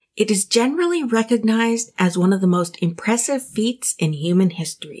It is generally recognized as one of the most impressive feats in human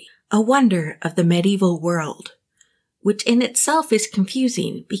history, a wonder of the medieval world, which in itself is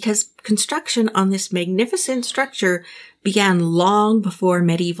confusing because construction on this magnificent structure began long before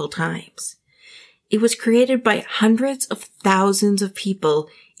medieval times. It was created by hundreds of thousands of people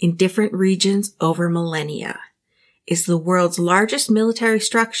in different regions over millennia, is the world's largest military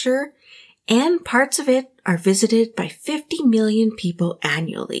structure, and parts of it are visited by 50 million people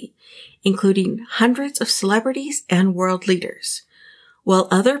annually, including hundreds of celebrities and world leaders, while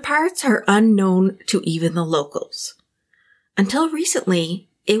other parts are unknown to even the locals. Until recently,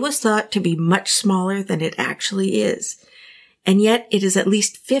 it was thought to be much smaller than it actually is, and yet it is at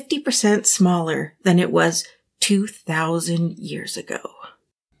least 50% smaller than it was 2,000 years ago.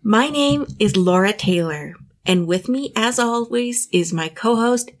 My name is Laura Taylor, and with me, as always, is my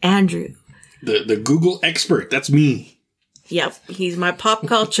co-host, Andrew. The Google expert, that's me. Yep, he's my pop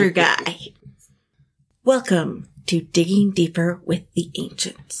culture guy. Welcome to Digging Deeper with the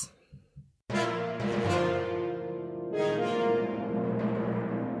Ancients.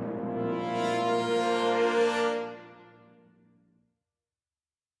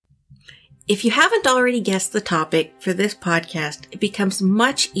 If you haven't already guessed the topic for this podcast, it becomes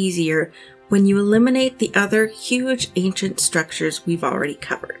much easier when you eliminate the other huge ancient structures we've already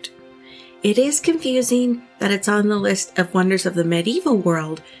covered. It is confusing that it's on the list of wonders of the medieval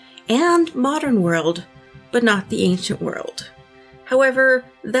world and modern world, but not the ancient world. However,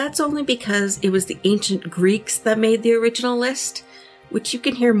 that's only because it was the ancient Greeks that made the original list, which you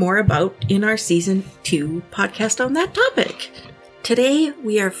can hear more about in our Season 2 podcast on that topic. Today,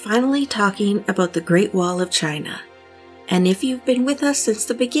 we are finally talking about the Great Wall of China. And if you've been with us since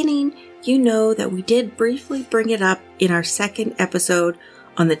the beginning, you know that we did briefly bring it up in our second episode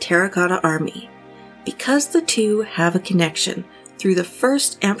on the Terracotta Army, because the two have a connection through the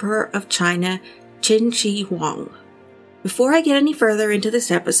first emperor of China, Qin Shi Huang. Before I get any further into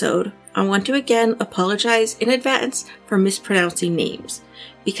this episode, I want to again apologize in advance for mispronouncing names,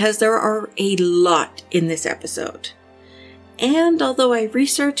 because there are a lot in this episode. And although I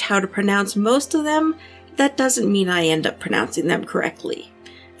research how to pronounce most of them, that doesn't mean I end up pronouncing them correctly,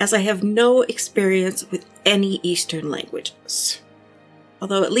 as I have no experience with any Eastern languages.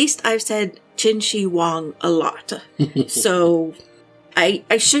 Although at least I've said Qin Shi Huang a lot, so I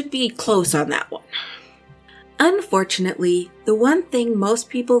should be close on that one. Unfortunately, the one thing most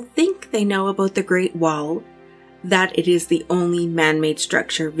people think they know about the Great Wall, that it is the only man-made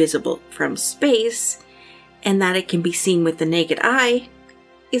structure visible from space, and that it can be seen with the naked eye,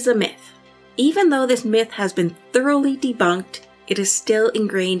 is a myth. Even though this myth has been thoroughly debunked, it is still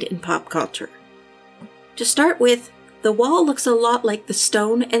ingrained in pop culture. To start with, the wall looks a lot like the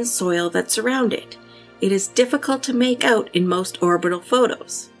stone and soil that surround it. It is difficult to make out in most orbital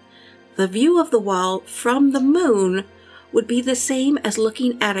photos. The view of the wall from the moon would be the same as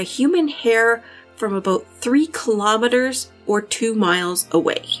looking at a human hair from about 3 kilometers or 2 miles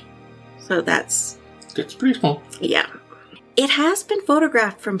away. So that's pretty small. Yeah. It has been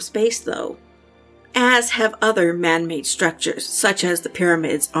photographed from space, though, as have other man-made structures, such as the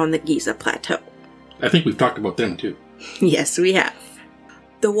pyramids on the Giza Plateau. I think we've talked about them, too. Yes, we have.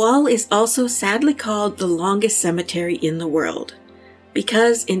 The wall is also sadly called the longest cemetery in the world,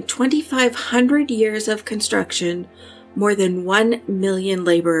 because in 2,500 years of construction, more than 1 million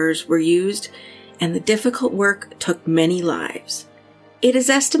laborers were used, and the difficult work took many lives. It is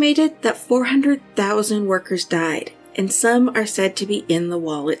estimated that 400,000 workers died, and some are said to be in the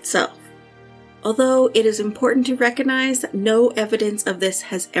wall itself. Although it is important to recognize that no evidence of this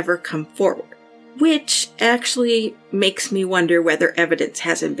has ever come forward, which actually makes me wonder whether evidence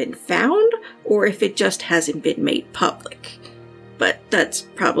hasn't been found or if it just hasn't been made public. But that's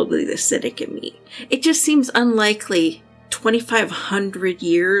probably the cynic in me. It just seems unlikely. 2,500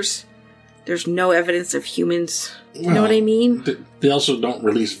 years, there's no evidence of humans. You know what I mean? They also don't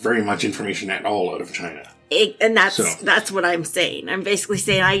release very much information at all out of China. And that's what I'm saying. I'm basically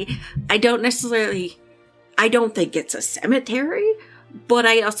saying I don't think it's a cemetery, but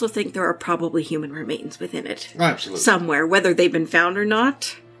I also think there are probably human remains within it. Absolutely. Somewhere. Whether they've been found or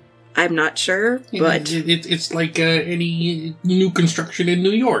not, I'm not sure, but... It's like any new construction in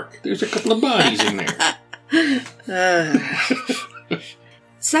New York. There's a couple of bodies in there.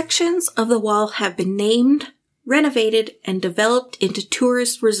 Sections of the wall have been named, renovated, and developed into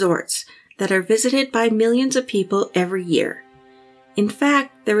tourist resorts that are visited by millions of people every year. In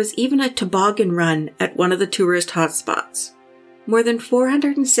fact, there was even a toboggan run at one of the tourist hotspots. More than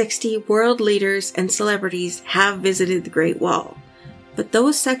 460 world leaders and celebrities have visited the Great Wall, but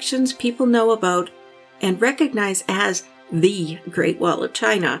those sections people know about and recognize as the Great Wall of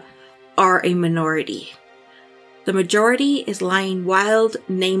China, are a minority. The majority is lying wild,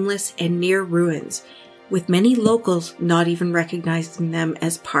 nameless, and near ruins, with many locals not even recognizing them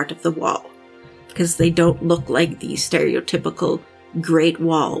as part of the wall, because they don't look like the stereotypical Great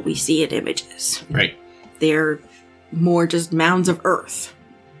Wall we see in images. Right. They're more just mounds of earth.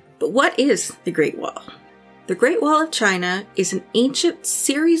 But what is the Great Wall? The Great Wall of China is an ancient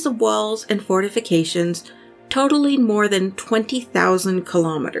series of walls and fortifications totaling more than 20,000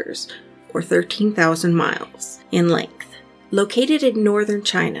 kilometers, or 13,000 miles, in length. Located in northern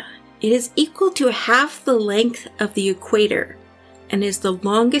China, it is equal to half the length of the equator and is the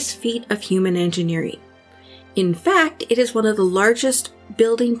longest feat of human engineering. In fact, it is one of the largest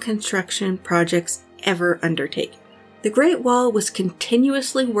building construction projects ever undertaken. The Great Wall was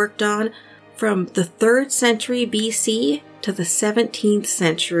continuously worked on from the 3rd century BC to the 17th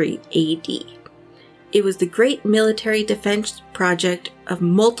century AD. It was the great military defense project of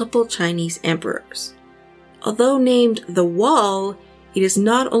multiple Chinese emperors. Although named the Wall, it is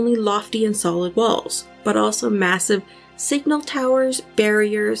not only lofty and solid walls, but also massive signal towers,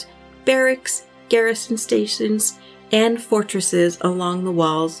 barriers, barracks, garrison stations, and fortresses along the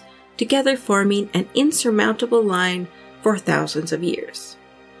walls, together forming an insurmountable line for thousands of years.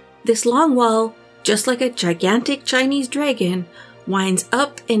 This long wall, just like a gigantic Chinese dragon, winds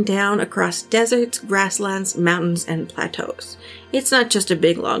up and down across deserts, grasslands, mountains, and plateaus. It's not just a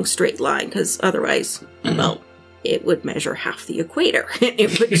big, long, straight line, because otherwise, well, it would measure half the equator.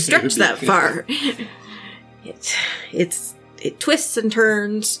 It would stretch that far. It twists and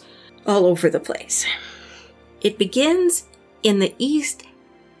turns all over the place. It begins in the East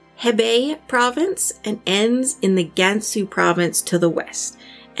Hebei province and ends in the Gansu province to the west,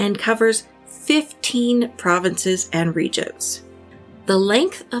 and covers 15 provinces and regions. The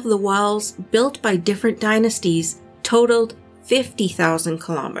length of the walls built by different dynasties totaled 50,000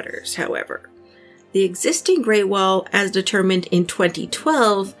 kilometers, however. The existing Great Wall, as determined in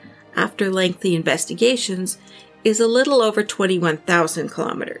 2012, after lengthy investigations, is a little over 21,000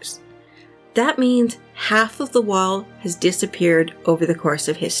 kilometers. That means half of the wall has disappeared over the course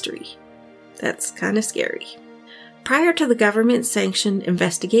of history. That's kind of scary. Prior to the government-sanctioned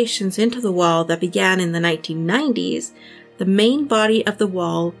investigations into the wall that began in the 1990s, the main body of the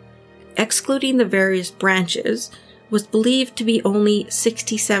wall, excluding the various branches, was believed to be only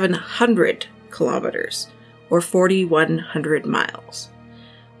 6,700 kilometers, or 4,100 miles,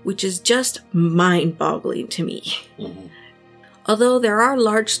 which is just mind-boggling to me. Mm-hmm. Although there are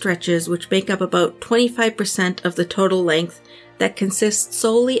large stretches which make up about 25% of the total length that consist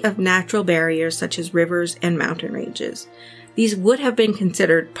solely of natural barriers such as rivers and mountain ranges, these would have been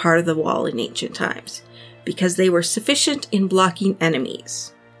considered part of the wall in ancient times, because they were sufficient in blocking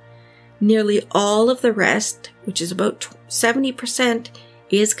enemies. Nearly all of the rest, which is about 70%,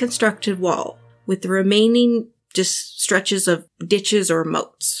 is constructed wall, with the remaining just stretches of ditches or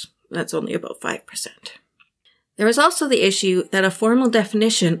moats. That's only about 5%. There is also the issue that a formal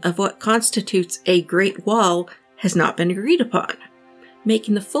definition of what constitutes a Great Wall has not been agreed upon,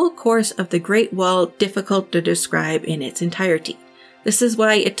 making the full course of the Great Wall difficult to describe in its entirety. This is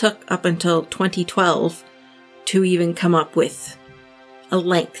why it took up until 2012 to even come up with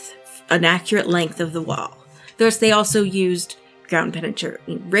an accurate length of the wall. Thus, they also used ground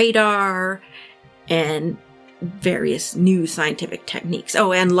penetrating radar and various new scientific techniques.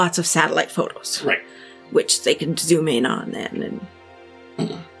 Oh, and lots of satellite photos. Right. Which they can zoom in on then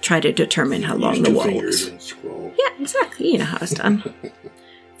and try to determine how long the wall was. Yeah, exactly. You know how it's done.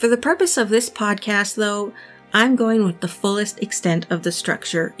 For the purpose of this podcast, though, I'm going with the fullest extent of the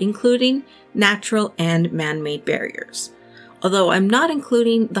structure, including natural and man-made barriers. Although I'm not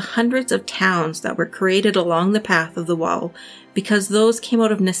including the hundreds of towns that were created along the path of the wall, because those came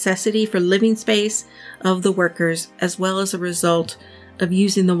out of necessity for living space of the workers, as well as a result of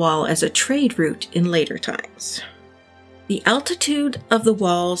using the wall as a trade route in later times. The altitude of the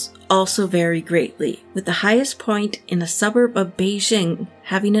walls also vary greatly, with the highest point in a suburb of Beijing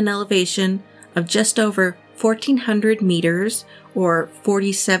having an elevation of just over 1,400 meters or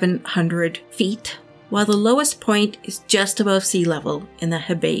 4,700 feet, while the lowest point is just above sea level in the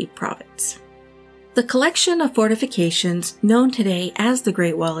Hebei province. The collection of fortifications known today as the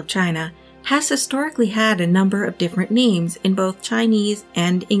Great Wall of China has historically had a number of different names in both Chinese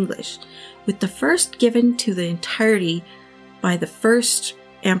and English, with the first given to the entirety by the first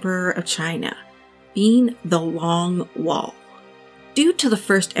emperor of China, being the Long Wall. Due to the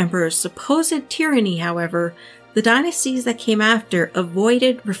first emperor's supposed tyranny, however, the dynasties that came after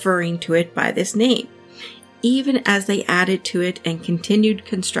avoided referring to it by this name, even as they added to it and continued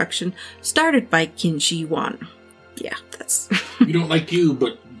construction started by Qin Shi Huang. Yeah, that's... We don't like you,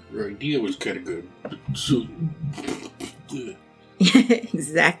 but your idea was kind of good. So,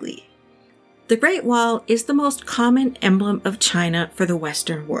 Exactly. The Great Wall is the most common emblem of China for the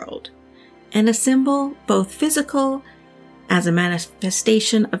Western world, and a symbol both physical, as a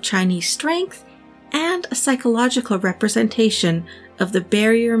manifestation of Chinese strength, and a psychological representation of the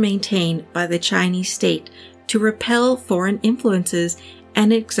barrier maintained by the Chinese state to repel foreign influences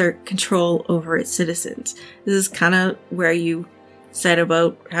and exert control over its citizens. This is kind of where you said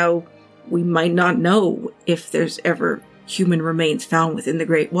about how we might not know if there's ever human remains found within the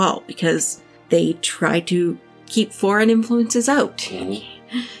Great Wall, because they try to keep foreign influences out,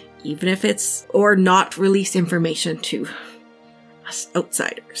 even if it's, or not release information to us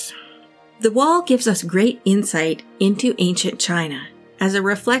outsiders. The wall gives us great insight into ancient China, as it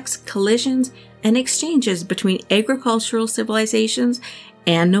reflects collisions and exchanges between agricultural civilizations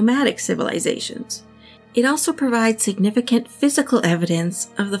and nomadic civilizations. It also provides significant physical evidence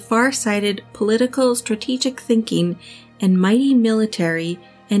of the far-sighted political strategic thinking and mighty military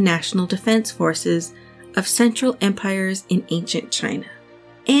and national defense forces of central empires in ancient China.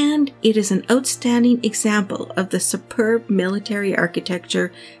 And it is an outstanding example of the superb military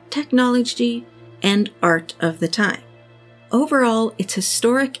architecture, technology, and art of the time. Overall, its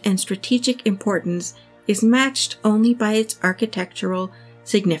historic and strategic importance is matched only by its architectural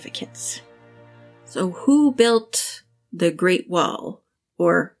significance. So who built the Great Wall,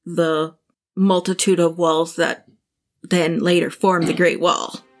 or the multitude of walls that then later formed the Great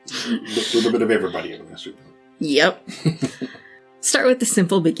Wall? A little bit of everybody in this. Yep. Start with the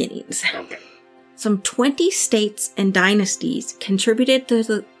simple beginnings. Okay. Some 20 states and dynasties contributed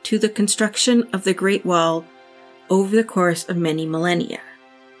to the construction of the Great Wall over the course of many millennia.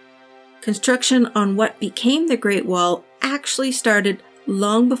 Construction on what became the Great Wall actually started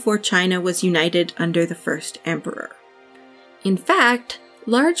long before China was united under the first emperor. In fact,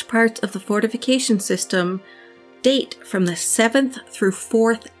 large parts of the fortification system date from the 7th through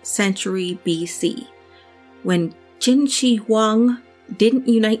 4th century BC, when Qin Shi Huang didn't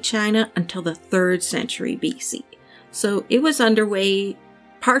unite China until the 3rd century BC. So it was underway,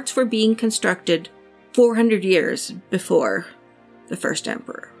 parts were being constructed 400 years before the first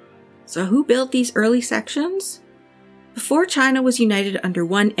emperor. So who built these early sections? Before China was united under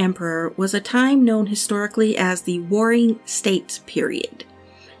one emperor was a time known historically as the Warring States period.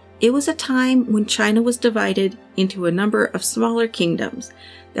 It was a time when China was divided into a number of smaller kingdoms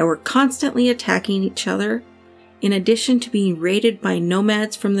that were constantly attacking each other, in addition to being raided by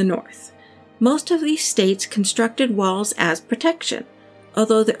nomads from the north. Most of these states constructed walls as protection,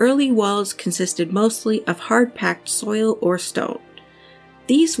 although the early walls consisted mostly of hard-packed soil or stone.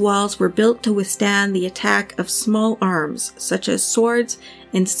 These walls were built to withstand the attack of small arms, such as swords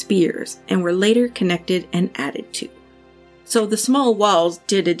and spears, and were later connected and added to. So the small walls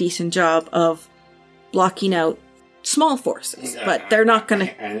did a decent job of blocking out small forces, but they're not going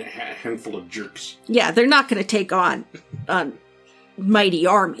to... A handful of jerks. Yeah, they're not going to take on a mighty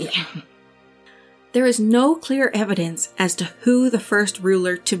army. There is no clear evidence as to who the first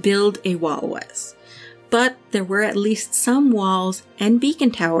ruler to build a wall was, but there were at least some walls and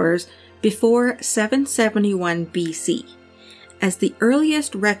beacon towers before 771 BC, as the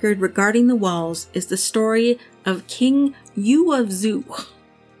earliest record regarding the walls is the story of King Yu of Zhou.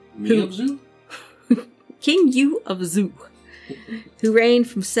 King Yu of Zhou, who reigned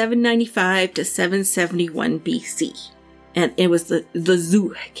from 795 to 771 BC, and it was the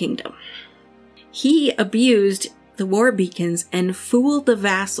Zhou kingdom. He abused the war beacons and fooled the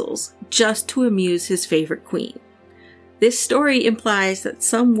vassals just to amuse his favorite queen. This story implies that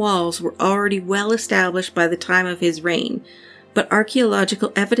some walls were already well established by the time of his reign, but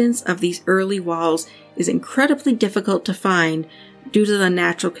archaeological evidence of these early walls is incredibly difficult to find due to the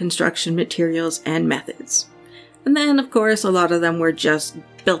natural construction materials and methods. And then, of course, a lot of them were just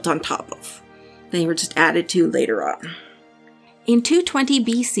built on top of. They were just added to later on. In 220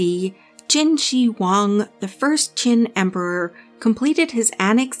 BC, Qin Shi Huang, the first Qin emperor, completed his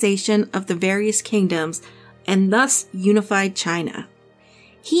annexation of the various kingdoms and thus unified China.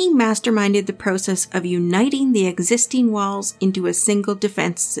 He masterminded the process of uniting the existing walls into a single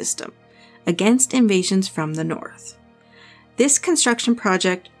defense system against invasions from the north. This construction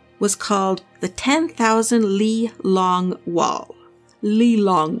project was called the 10,000 Li Long Wall,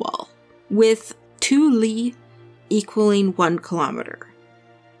 with 2 li equaling 1 kilometer.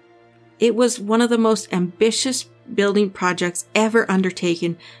 It was one of the most ambitious building projects ever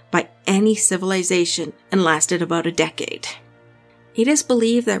undertaken by any civilization and lasted about a decade. It is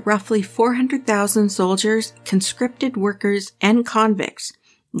believed that roughly 400,000 soldiers, conscripted workers, and convicts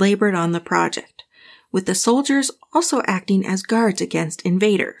labored on the project, with the soldiers also acting as guards against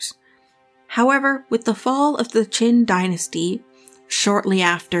invaders. However, with the fall of the Qin dynasty, shortly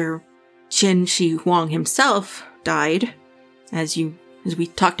after Qin Shi Huang himself died, as we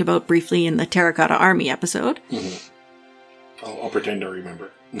talked about briefly in the Terracotta Army episode. Mm-hmm. I'll pretend I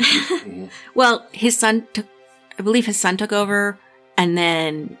remember. Mm-hmm. Well, I believe his son took over, and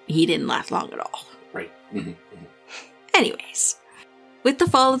then he didn't last long at all. Right. Mm-hmm. Mm-hmm. Anyways, with the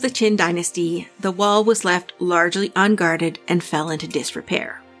fall of the Qin dynasty, the wall was left largely unguarded and fell into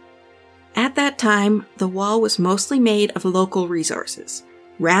disrepair. At that time, the wall was mostly made of local resources,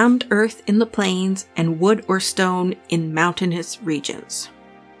 rammed earth in the plains and wood or stone in mountainous regions.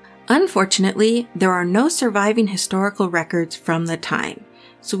 Unfortunately, there are no surviving historical records from the time,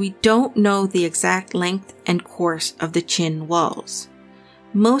 so we don't know the exact length and course of the Qin walls.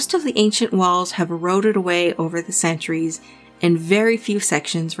 Most of the ancient walls have eroded away over the centuries, and very few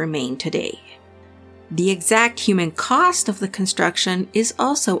sections remain today. The exact human cost of the construction is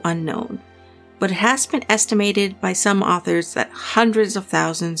also unknown, but it has been estimated by some authors that hundreds of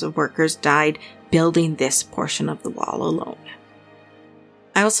thousands of workers died building this portion of the wall alone.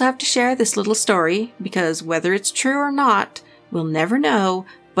 I also have to share this little story because whether it's true or not, we'll never know,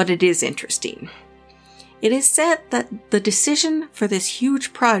 but it is interesting. It is said that the decision for this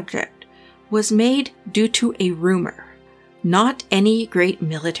huge project was made due to a rumor, not any great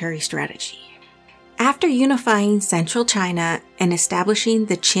military strategy. After unifying central China and establishing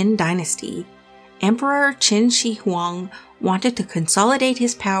the Qin dynasty, Emperor Qin Shi Huang wanted to consolidate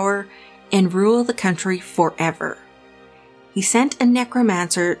his power and rule the country forever. He sent a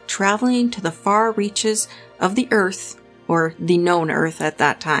necromancer traveling to the far reaches of the earth, or the known earth at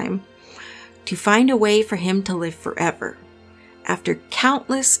that time, to find a way for him to live forever. After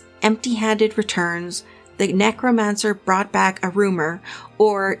countless empty-handed returns, the necromancer brought back a rumor,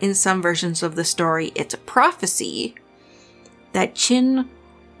 or in some versions of the story, it's a prophecy, that Qin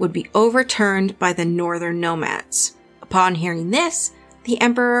would be overturned by the northern nomads. Upon hearing this, the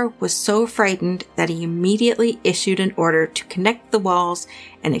emperor was so frightened that he immediately issued an order to connect the walls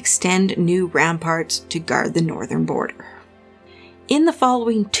and extend new ramparts to guard the northern border. In the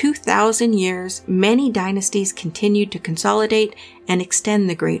following 2,000 years, many dynasties continued to consolidate and extend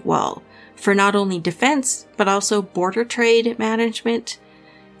the Great Wall, for not only defense, but also border trade management,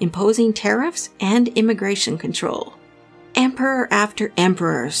 imposing tariffs, and immigration control. Emperor after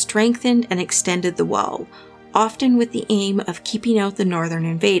emperor strengthened and extended the wall, often with the aim of keeping out the northern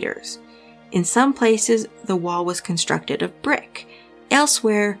invaders. In some places, the wall was constructed of brick.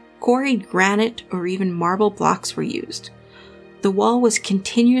 Elsewhere, quarried granite or even marble blocks were used. The wall was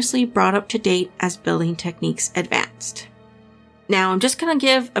continuously brought up to date as building techniques advanced. Now, I'm just going to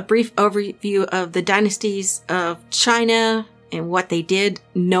give a brief overview of the dynasties of China and what they did.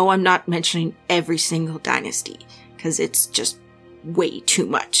 No, I'm not mentioning every single dynasty, because it's just way too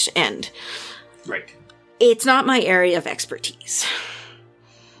much, and right. It's not my area of expertise.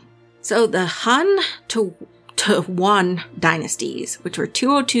 So the Han to Yuan dynasties, which were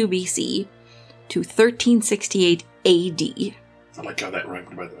 202 BC to 1368 AD. I like how that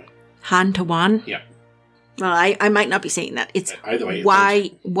rhymed, by the way. Han to Yuan? Yeah. Well, I might not be saying that. It's either way,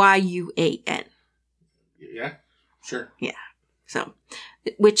 Y-U-A-N. Yeah, sure. Yeah. So,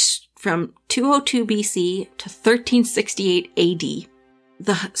 which from 202 BC to 1368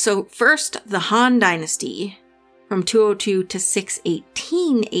 AD. So first, the Han dynasty, from 202 to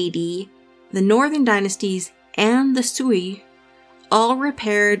 618 AD, the northern dynasties and the Sui all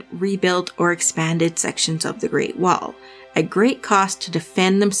repaired, rebuilt, or expanded sections of the Great Wall, at great cost to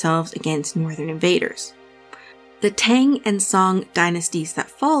defend themselves against northern invaders. The Tang and Song dynasties that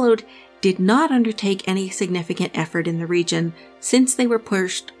followed did not undertake any significant effort in the region since they were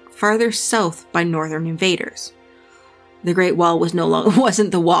pushed farther south by northern invaders. The Great Wall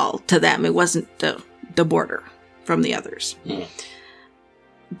wasn't the wall to them. It wasn't the border from the others. Mm.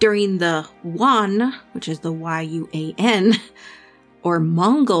 During the Yuan, which is the Y-U-A-N, or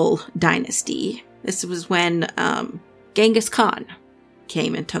Mongol dynasty, this was when Genghis Khan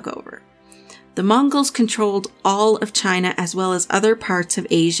came and took over. The Mongols controlled all of China as well as other parts of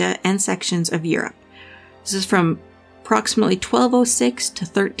Asia and sections of Europe. This is from approximately 1206 to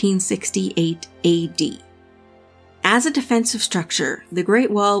 1368 AD. As a defensive structure, the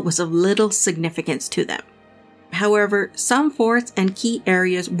Great Wall was of little significance to them. However, some forts and key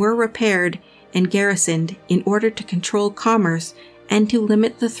areas were repaired and garrisoned in order to control commerce and to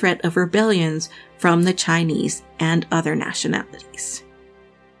limit the threat of rebellions from the Chinese and other nationalities.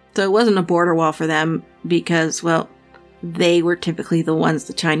 So it wasn't a border wall for them because, well, they were typically the ones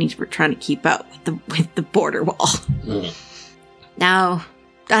the Chinese were trying to keep out with the border wall. Mm. Now,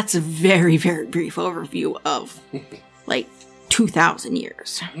 That's a very, very brief overview of, 2,000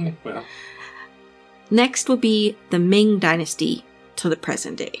 years. Well, Next will be the Ming Dynasty to the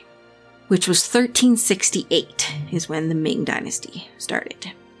present day, which was 1368 is when the Ming Dynasty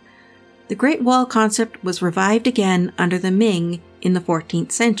started. The Great Wall concept was revived again under the Ming in the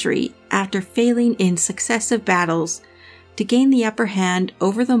 14th century after failing in successive battles. To gain the upper hand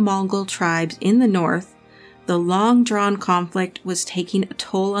over the Mongol tribes in the north, the long-drawn conflict was taking a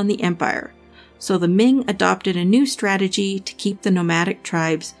toll on the empire, so the Ming adopted a new strategy to keep the nomadic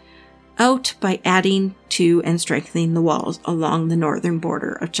tribes out by adding to and strengthening the walls along the northern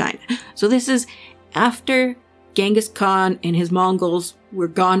border of China. So this is after Genghis Khan and his Mongols were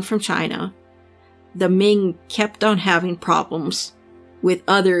gone from China. The Ming kept on having problems with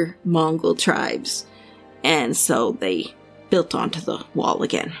other Mongol tribes, and so they built onto the wall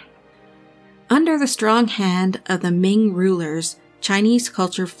again. Under the strong hand of the Ming rulers, Chinese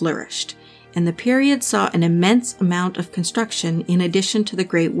culture flourished, and the period saw an immense amount of construction in addition to the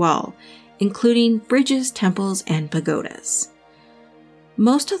Great Wall, including bridges, temples, and pagodas.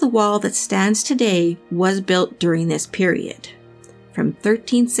 Most of the wall that stands today was built during this period, from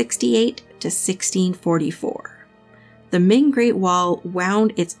 1368 to 1644. The Ming Great Wall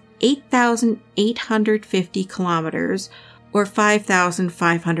wound its 8,850 kilometers, or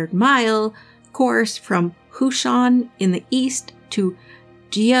 5,500 mile, course from Hushan in the east to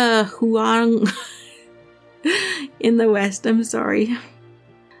Jiahuang in the west.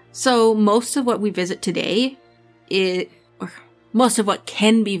 So most of what we visit today, or most of what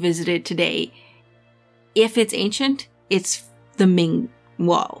can be visited today, if it's ancient, it's the Ming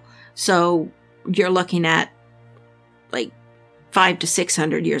Wall. So you're looking at 500 to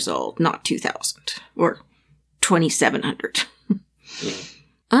 600 years old, not 2,000 or 2,700.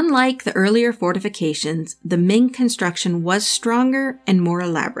 Unlike the earlier fortifications, the Ming construction was stronger and more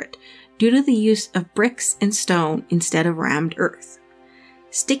elaborate due to the use of bricks and stone instead of rammed earth.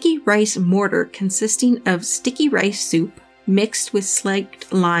 Sticky rice mortar consisting of sticky rice soup mixed with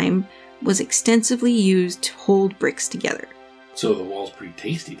slaked lime was extensively used to hold bricks together. So the wall's pretty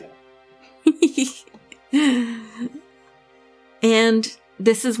tasty then. And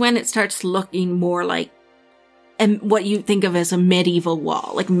this is when it starts looking more like what you think of as a medieval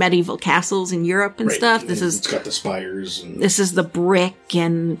wall, like medieval castles in Europe and stuff. It's got the spires. And this is the brick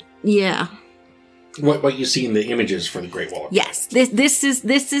and yeah. What you see in the images for the Great Wall. Yes, this is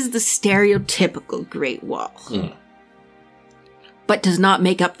the stereotypical Great Wall, but does not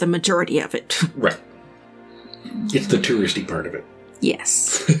make up the majority of it. Right. It's the touristy part of it.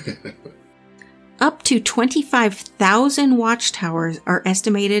 Yes. Up to 25,000 watchtowers are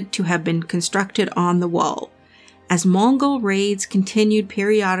estimated to have been constructed on the wall. As Mongol raids continued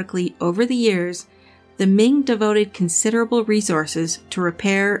periodically over the years, the Ming devoted considerable resources to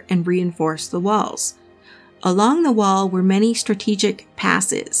repair and reinforce the walls. Along the wall were many strategic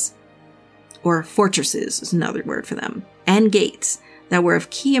passes, or fortresses is another word for them, and gates that were of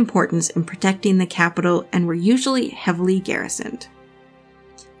key importance in protecting the capital and were usually heavily garrisoned.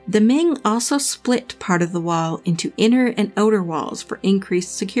 The Ming also split part of the wall into inner and outer walls for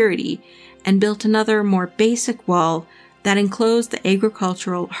increased security, and built another more basic wall that enclosed the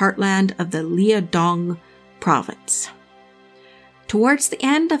agricultural heartland of the Liaodong province. Towards the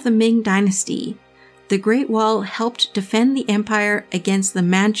end of the Ming Dynasty, the Great Wall helped defend the empire against the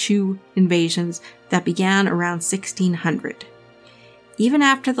Manchu invasions that began around 1600. Even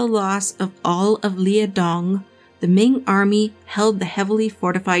after the loss of all of Liaodong, the Ming army held the heavily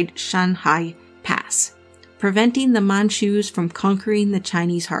fortified Shanhai Pass, preventing the Manchus from conquering the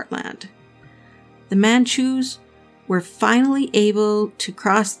Chinese heartland. The Manchus were finally able to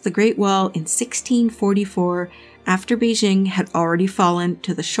cross the Great Wall in 1644 after Beijing had already fallen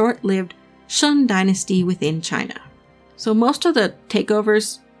to the short-lived Shun dynasty within China. So most of the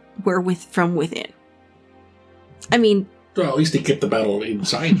takeovers were from within. I mean... Well, at least they kept the battle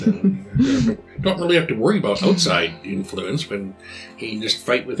inside then. You don't really have to worry about outside influence when you just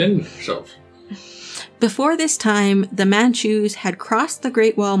fight within yourself. Before this time, the Manchus had crossed the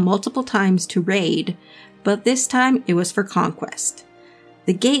Great Wall multiple times to raid, but this time it was for conquest.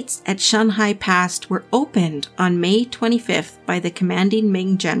 The gates at Shanhai Pass were opened on May 25th by the commanding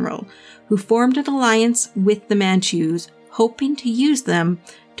Ming general, who formed an alliance with the Manchus, hoping to use them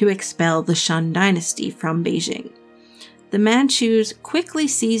to expel the Shun dynasty from Beijing. The Manchus quickly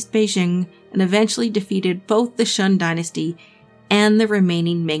seized Beijing and eventually defeated both the Shun dynasty and the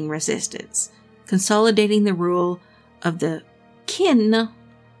remaining Ming resistance, consolidating the rule of the Qin,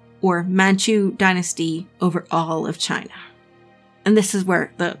 or Manchu dynasty, over all of China. And this is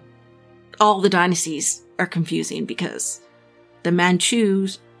where all the dynasties are confusing, because The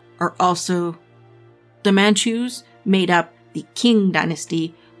Manchus made up the Qing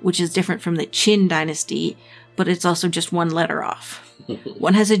dynasty, which is different from the Qin dynasty, but it's also just one letter off.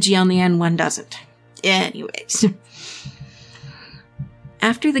 One has a G on the end, one doesn't. Anyways.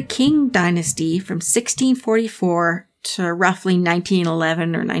 After the Qing dynasty from 1644 to roughly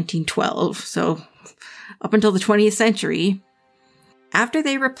 1911 or 1912, so up until the 20th century, after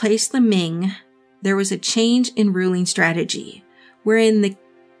they replaced the Ming, there was a change in ruling strategy, wherein the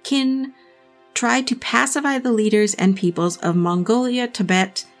Qin tried to pacify the leaders and peoples of Mongolia,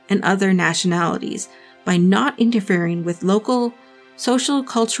 Tibet, and other nationalities by not interfering with local social,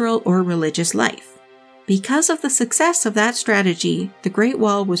 cultural, or religious life. Because of the success of that strategy, the Great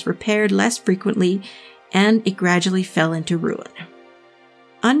Wall was repaired less frequently and it gradually fell into ruin.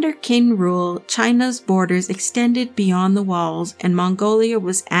 Under Qin rule, China's borders extended beyond the walls and Mongolia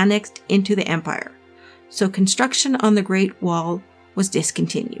was annexed into the empire, so construction on the Great Wall was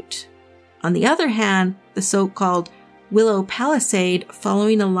discontinued. On the other hand, the so-called Willow Palisade,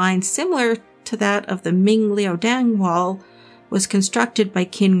 following a line similar to that of the Ming Liaodang Wall, was constructed by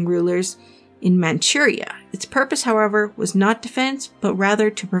Qin rulers in Manchuria. Its purpose, however, was not defense, but rather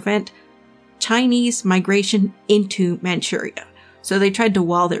to prevent Chinese migration into Manchuria. So they tried to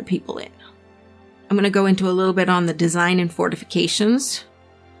wall their people in. I'm going to go into a little bit on the design and fortifications.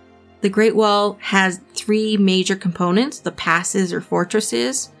 The Great Wall has 3 major components: the passes or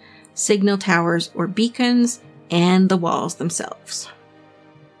fortresses, signal towers or beacons, and the walls themselves.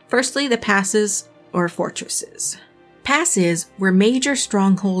 Firstly, the passes or fortresses. Passes were major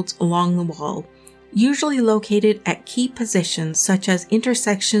strongholds along the wall, usually located at key positions such as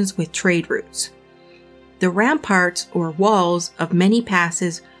intersections with trade routes. The ramparts or walls of many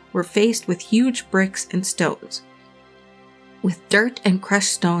passes were faced with huge bricks and stones, with dirt and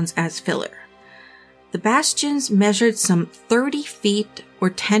crushed stones as filler. The bastions measured some 30 feet or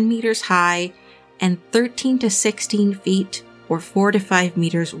 10 meters high and 13 to 16 feet or 4 to 5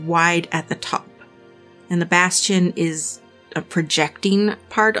 meters wide at the top. And the bastion is a projecting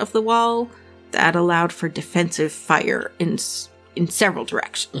part of the wall that allowed for defensive fire in several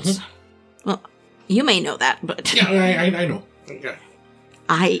directions. Mm-hmm. Well, you may know that, but... Yeah, I know. Okay.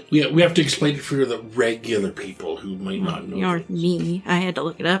 We have to explain it for the regular people who might not know. Or me. I had to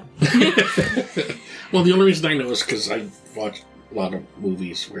look it up. Well, the only reason I know is because I watched a lot of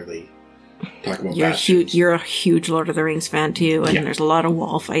movies where they talk about bastions. You're a huge Lord of the Rings fan, too, and there's a lot of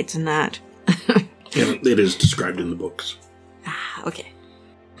wall fights in that. And it is described in the books. Okay.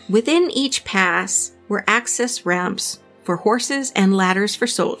 Within each pass were access ramps for horses and ladders for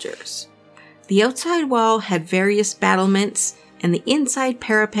soldiers. The outside wall had various battlements, and the inside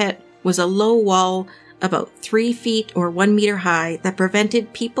parapet was a low wall about 3 feet or 1 meter high that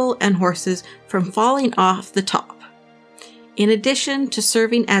prevented people and horses from falling off the top. In addition to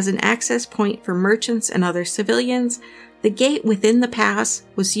serving as an access point for merchants and other civilians, the gate within the pass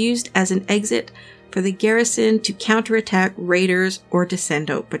was used as an exit for the garrison to counterattack raiders or to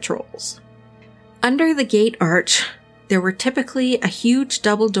send out patrols. Under the gate arch, there were typically a huge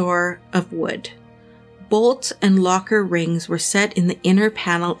double door of wood. Bolts and locker rings were set in the inner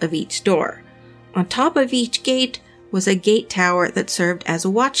panel of each door. On top of each gate was a gate tower that served as a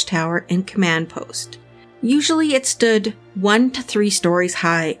watchtower and command post. Usually it stood 1 to 3 stories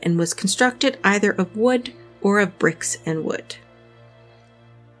high and was constructed either of wood or of bricks and wood.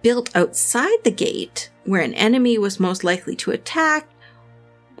 Built outside the gate, where an enemy was most likely to attack,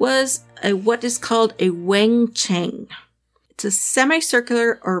 was what is called a Wengcheng. It's a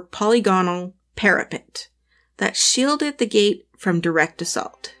semicircular or polygonal parapet that shielded the gate from direct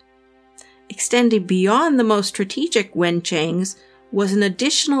assault. Extending beyond the most strategic Wenchengs was an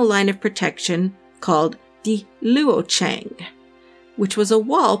additional line of protection called the Luocheng, which was a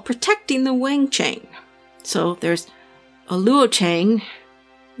wall protecting the Wengcheng. So there's a Luocheng,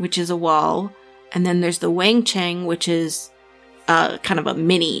 which is a wall, and then there's the Wengcheng, which is kind of a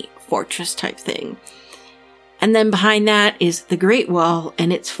mini fortress type thing. And then behind that is the Great Wall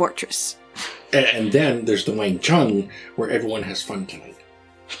and its fortress. And then there's the Wangcheng, where everyone has fun tonight.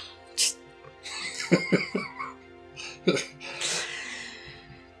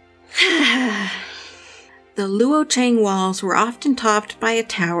 The Luocheng walls were often topped by a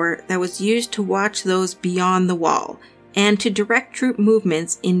tower that was used to watch those beyond the wall and to direct troop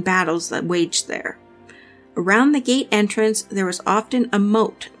movements in battles that waged there. Around the gate entrance, there was often a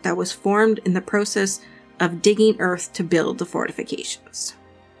moat that was formed in the process of digging earth to build the fortifications.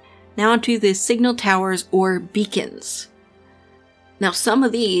 Now onto the signal towers or beacons. Now some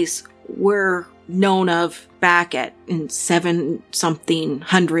of these were known of back in 7-something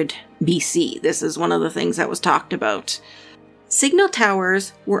hundred BC. This is one of the things that was talked about. Signal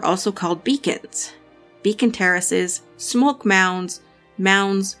towers were also called beacons, beacon terraces, smoke mounds,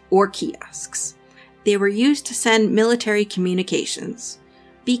 or kiosks. They were used to send military communications.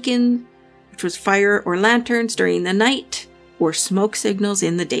 Beacon, which was fire or lanterns during the night, or smoke signals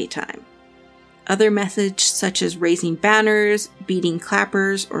in the daytime. Other methods such as raising banners, beating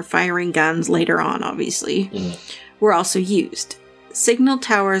clappers, or firing guns later on, obviously, were also used. Signal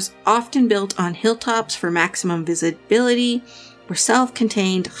towers, often built on hilltops for maximum visibility, were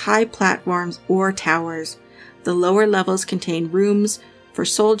self-contained high platforms or towers. The lower levels contained rooms for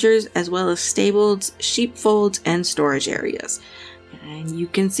soldiers as well as stables, sheepfolds, and storage areas. And you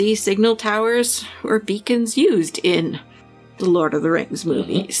can see signal towers or beacons used in the Lord of the Rings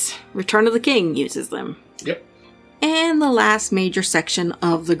movies. Return of the King uses them. Yep. And the last major section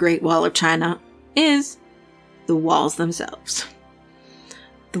of the Great Wall of China is the walls themselves.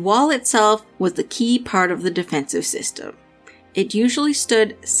 The wall itself was the key part of the defensive system. It usually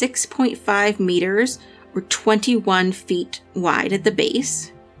stood 6.5 meters or 21 feet wide at the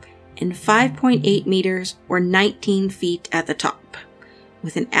base and 5.8 meters or 19 feet at the top,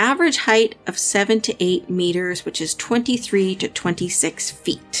 with an average height of 7 to 8 meters, which is 23 to 26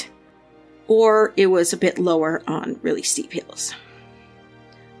 feet. Or it was a bit lower on really steep hills.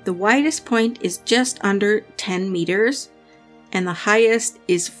 The widest point is just under 10 meters, and the highest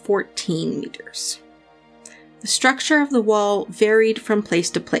is 14 meters. The structure of the wall varied from place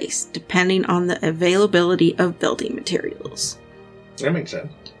to place, depending on the availability of building materials. That makes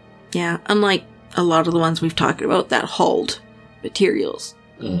sense. Yeah, unlike a lot of the ones we've talked about that hauled materials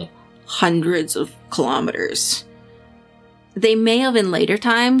hundreds of kilometers. They may have in later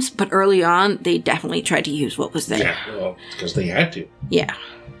times, but early on, they definitely tried to use what was there. Yeah, well, because they had to. Yeah.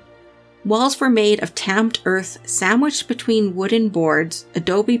 Walls were made of tamped earth sandwiched between wooden boards,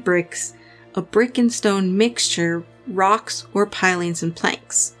 adobe bricks, a brick and stone mixture, rocks, or pilings and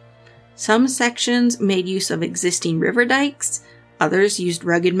planks. Some sections made use of existing river dikes, others used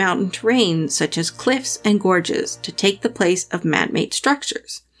rugged mountain terrain such as cliffs and gorges to take the place of man-made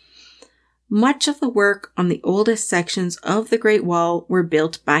structures. Much of the work on the oldest sections of the Great Wall were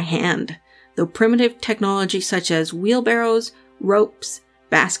built by hand, though primitive technology such as wheelbarrows, ropes,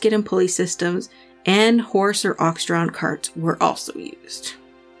 basket and pulley systems, and horse or ox-drawn carts were also used.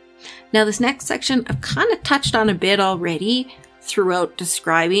 Now, this next section I've kind of touched on a bit already throughout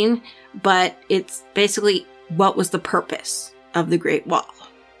describing, but it's basically what was the purpose of the Great Wall.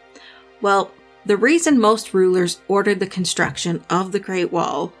 Well, the reason most rulers ordered the construction of the Great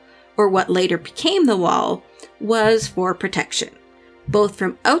Wall, or what later became the wall, was for protection, both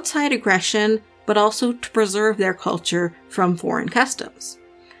from outside aggression, but also to preserve their culture from foreign customs.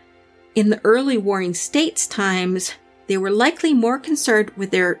 In the early Warring States times, they were likely more concerned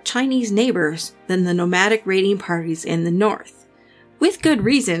with their Chinese neighbors than the nomadic raiding parties in the north. With good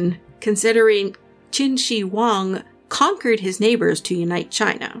reason, considering Qin Shi Huang conquered his neighbors to unite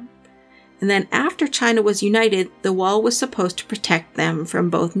China. And then after China was united, the wall was supposed to protect them from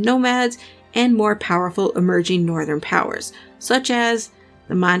both nomads and more powerful emerging northern powers, such as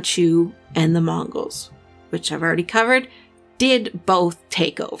the Manchu and the Mongols, which I've already covered, did both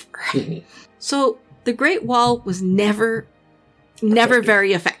take over. So the Great Wall was never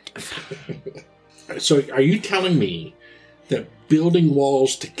very effective. So are you telling me that building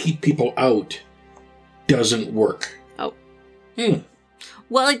walls to keep people out doesn't work? Oh.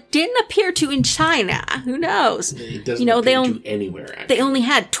 Well, it didn't appear to in China. Who knows? It doesn't appear to anywhere, actually. They only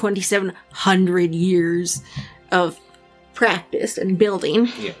had 2,700 years of practice and building.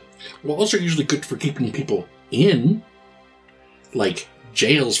 Yeah. Walls are usually good for keeping people in, like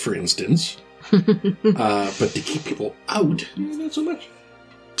jails, for instance. But to keep people out, not so much.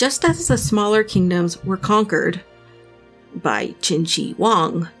 Just as the smaller kingdoms were conquered by Qin Shi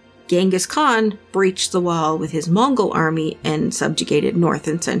Huang, Genghis Khan breached the wall with his Mongol army and subjugated north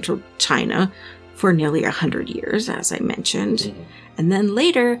and central China for nearly 100 years, as I mentioned. And then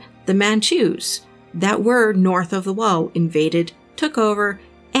later, the Manchus that were north of the wall invaded, took over,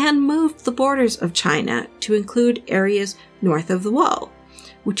 and moved the borders of China to include areas north of the wall.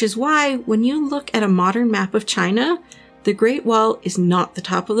 Which is why, when you look at a modern map of China, the Great Wall is not the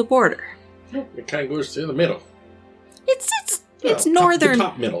top of the border. It kind of goes through the middle. It's northern.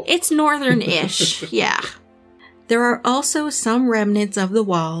 Top middle. It's northern-ish, yeah. There are also some remnants of the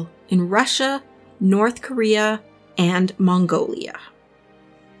wall in Russia, North Korea, and Mongolia.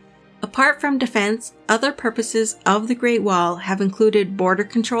 Apart from defense, other purposes of the Great Wall have included border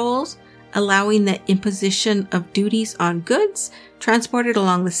controls, allowing the imposition of duties on goods transported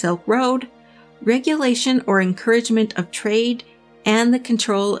along the Silk Road, regulation or encouragement of trade, and the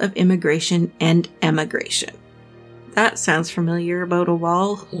control of immigration and emigration. That sounds familiar about a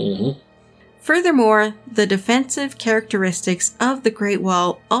wall. Mm-hmm. Furthermore, the defensive characteristics of the Great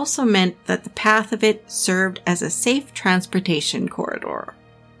Wall also meant that the path of it served as a safe transportation corridor.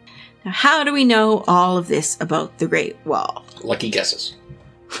 Now, how do we know all of this about the Great Wall? Lucky guesses.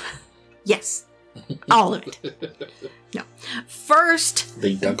 Yes, all of it. No. First...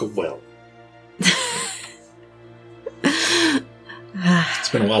 They dug a well. It's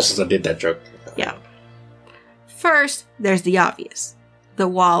been a while since I did that joke. Yeah. First, there's the obvious. The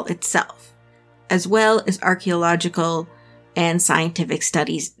wall itself, as well as archaeological and scientific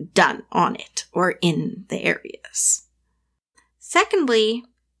studies done on it or in the areas. Secondly,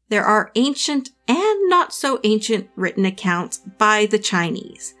 there are ancient and not so ancient written accounts by the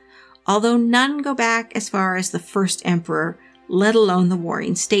Chinese, although none go back as far as the first emperor, let alone the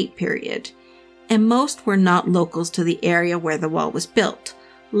Warring State period, and most were not locals to the area where the wall was built,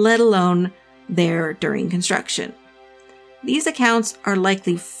 let alone there during construction. These accounts are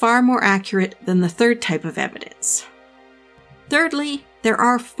likely far more accurate than the third type of evidence. Thirdly, there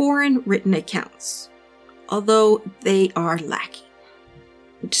are foreign written accounts, although they are lacking.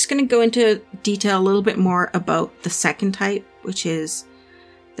 I'm just going to go into detail a little bit more about the second type, which is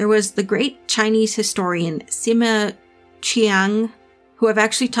there was the great Chinese historian Sima Qiang, who I've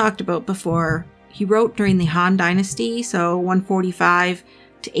actually talked about before. He wrote during the Han Dynasty, so 145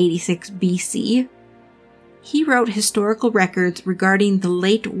 to 86 BC. He wrote historical records regarding the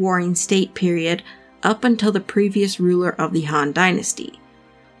late Warring State period up until the previous ruler of the Han Dynasty.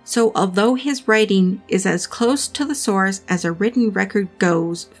 So although his writing is as close to the source as a written record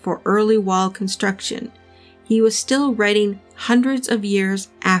goes for early wall construction, he was still writing hundreds of years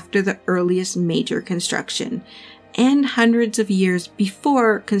after the earliest major construction, and hundreds of years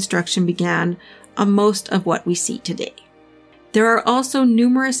before construction began on most of what we see today. There are also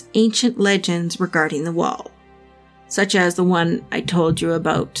numerous ancient legends regarding the wall, such as the one I told you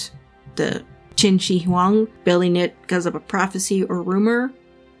about, the Qin Shi Huang building it because of a prophecy or rumor.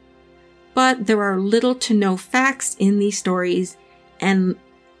 But there are little to no facts in these stories, and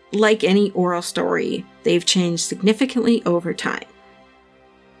like any oral story, they've changed significantly over time.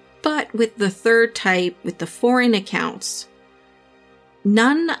 But with the third type, with the foreign accounts,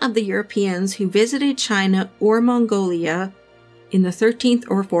 none of the Europeans who visited China or Mongolia in the 13th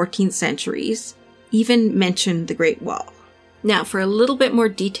or 14th centuries even mentioned the Great Wall. Now, for a little bit more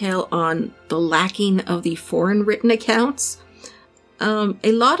detail on the lacking of the foreign written accounts,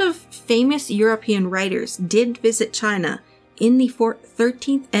 a lot of famous European writers did visit China in the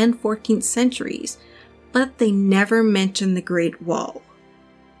 13th and 14th centuries, but they never mentioned the Great Wall.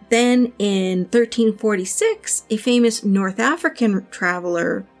 Then in 1346, a famous North African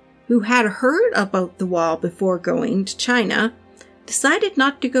traveler who had heard about the wall before going to China decided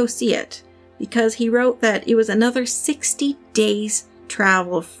not to go see it because he wrote that it was another 60 days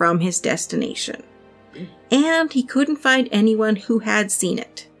travel from his destination, and he couldn't find anyone who had seen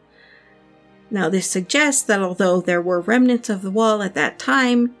it. Now, this suggests that although there were remnants of the wall at that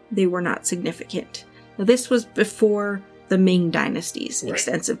time, they were not significant. Now, this was before the Ming Dynasty's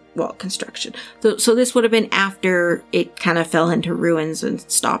extensive wall construction. So this would have been after it kind of fell into ruins and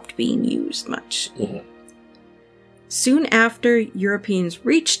stopped being used much. Mm-hmm. Soon after Europeans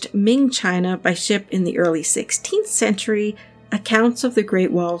reached Ming China by ship in the early 16th century, accounts of the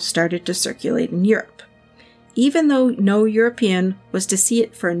Great Wall started to circulate in Europe, even though no European was to see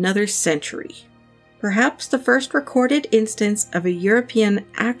it for another century. Perhaps the first recorded instance of a European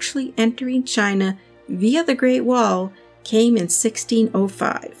actually entering China via the Great Wall came in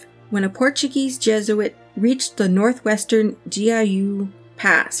 1605, when a Portuguese Jesuit reached the northwestern Jiayu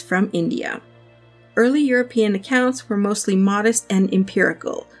Pass from India. Early European accounts were mostly modest and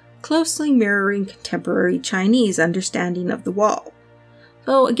empirical, closely mirroring contemporary Chinese understanding of the wall.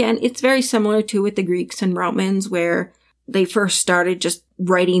 So again, it's very similar to with the Greeks and Romans, where they first started just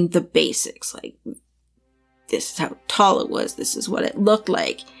writing the basics, like this is how tall it was, this is what it looked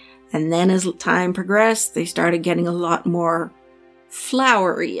like. And then as time progressed, they started getting a lot more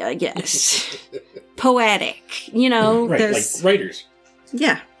flowery, I guess. Poetic, Right, like writers.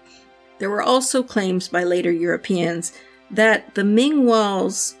 Yeah. There were also claims by later Europeans that the Ming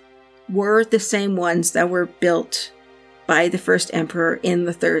walls were the same ones that were built by the first emperor in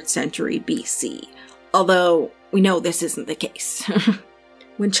the 3rd century BC, although we know this isn't the case.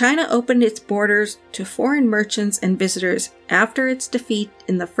 When China opened its borders to foreign merchants and visitors after its defeat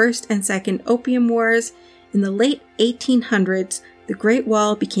in the First and Second Opium Wars in the late 1800s, the Great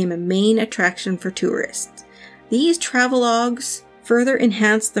Wall became a main attraction for tourists. These travelogues further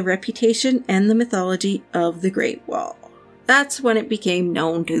enhanced the reputation and the mythology of the Great Wall. That's when it became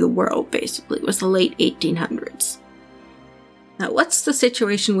known to the world, basically. It was the late 1800s. Now, what's the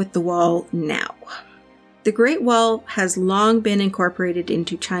situation with the wall now? The Great Wall has long been incorporated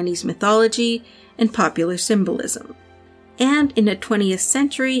into Chinese mythology and popular symbolism, and in the 20th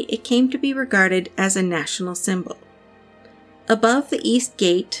century it came to be regarded as a national symbol. Above the East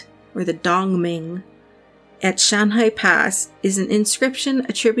Gate, or the Dongming, at Shanhai Pass is an inscription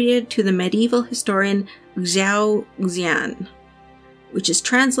attributed to the medieval historian Zhao Xian, which is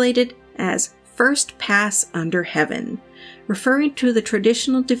translated as First Pass Under Heaven, referring to the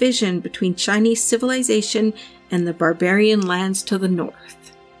traditional division between Chinese civilization and the barbarian lands to the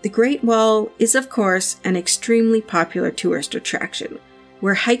north. The Great Wall is, of course, an extremely popular tourist attraction,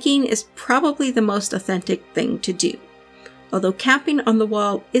 where hiking is probably the most authentic thing to do. Although camping on the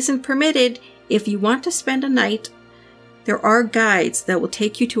wall isn't permitted, if you want to spend a night, there are guides that will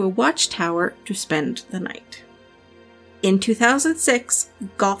take you to a watchtower to spend the night. In 2006,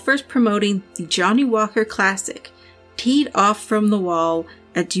 golfers promoting the Johnny Walker Classic teed off from the wall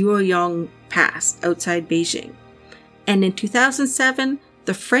at Duoyang Pass outside Beijing. And in 2007,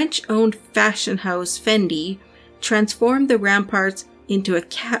 the French-owned fashion house Fendi transformed the ramparts into a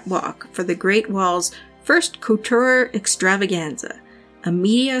catwalk for the Great Wall's first couture extravaganza, a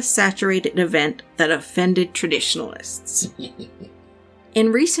media-saturated event that offended traditionalists.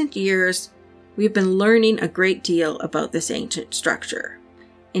 In recent years, we've been learning a great deal about this ancient structure.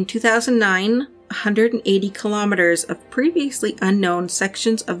 In 2009, 180 kilometers of previously unknown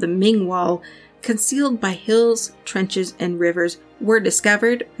sections of the Ming Wall, concealed by hills, trenches, and rivers, were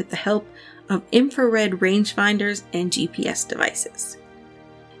discovered with the help of infrared rangefinders and GPS devices.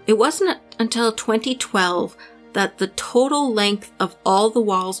 It wasn't until 2012 that the total length of all the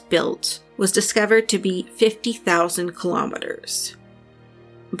walls built was discovered to be 50,000 kilometers.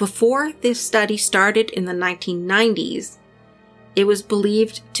 Before this study started in the 1990s, it was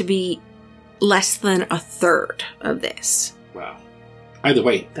believed to be less than a third of this. Wow. Either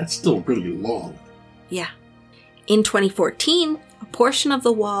way, that's still really long. Yeah. In 2014, a portion of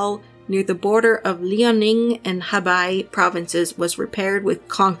the wall near the border of Liaoning and Hebei provinces was repaired with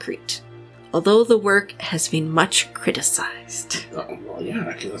concrete, although the work has been much criticized. Oh, well, yeah,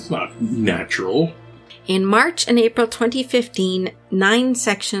 that's not natural. In March and April 2015, 9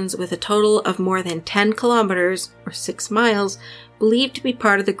 sections with a total of more than 10 kilometers, or 6 miles, believed to be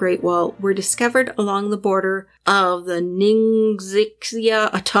part of the Great Wall, were discovered along the border of the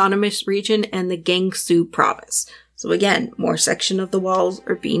Ningxia Autonomous Region and the Gansu Province. So again, more sections of the walls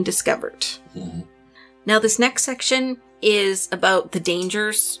are being discovered. Mm-hmm. Now this next section is about the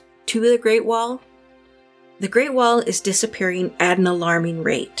dangers to the Great Wall. The Great Wall is disappearing at an alarming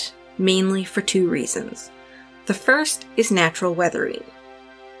rate, mainly for 2 reasons. The first is natural weathering.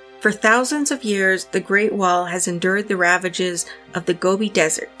 For thousands of years, the Great Wall has endured the ravages of the Gobi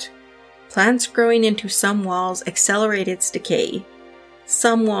Desert. Plants growing into some walls accelerate its decay.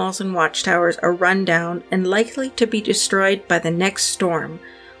 Some walls and watchtowers are run down and likely to be destroyed by the next storm,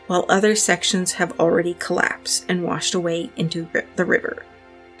 while other sections have already collapsed and washed away into the river.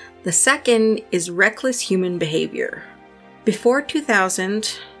 The second is reckless human behavior. Before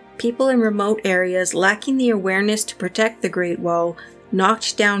 2000, people in remote areas lacking the awareness to protect the Great Wall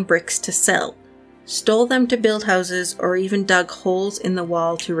knocked down bricks to sell, stole them to build houses, or even dug holes in the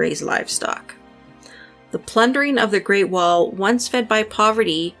wall to raise livestock. The plundering of the Great Wall, once fed by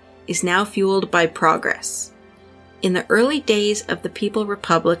poverty, is now fueled by progress. In the early days of the People's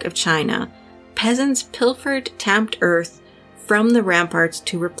Republic of China, peasants pilfered tamped earth from the ramparts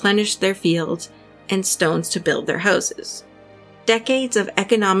to replenish their fields and stones to build their houses. Decades of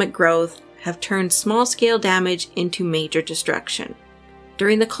economic growth have turned small-scale damage into major destruction.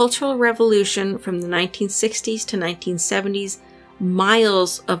 During the Cultural Revolution from the 1960s to 1970s,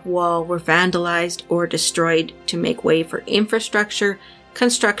 miles of wall were vandalized or destroyed to make way for infrastructure,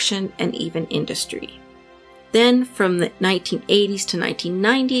 construction, and even industry. Then, from the 1980s to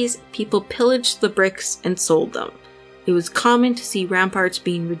 1990s, people pillaged the bricks and sold them. It was common to see ramparts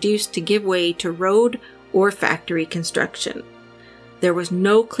being reduced to give way to road or factory construction. There was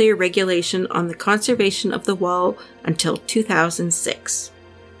no clear regulation on the conservation of the wall until 2006.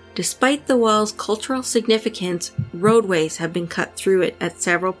 Despite the wall's cultural significance, roadways have been cut through it at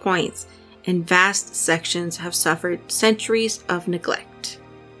several points, and vast sections have suffered centuries of neglect.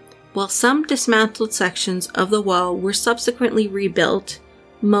 While some dismantled sections of the wall were subsequently rebuilt,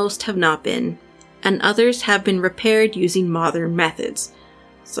 most have not been, and others have been repaired using modern methods,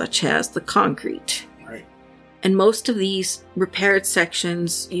 such as the concrete. Right. And most of these repaired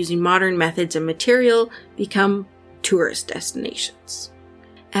sections using modern methods and material become tourist destinations.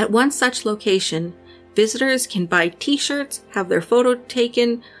 At one such location, visitors can buy t-shirts, have their photo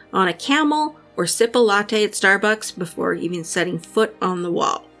taken on a camel, or sip a latte at Starbucks before even setting foot on the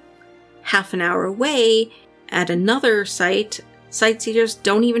wall. Half an hour away, at another site, sightseers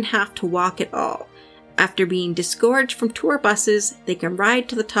don't even have to walk at all. After being disgorged from tour buses, they can ride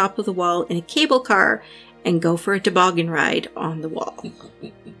to the top of the wall in a cable car and go for a toboggan ride on the wall.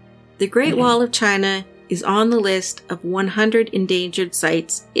 The Great Wall of China is on the list of 100 endangered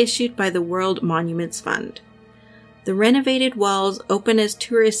sites issued by the World Monuments Fund. The renovated walls open as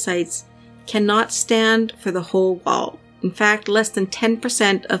tourist sites cannot stand for the whole wall. In fact, less than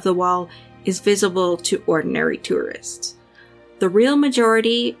 10% of the wall is visible to ordinary tourists. The real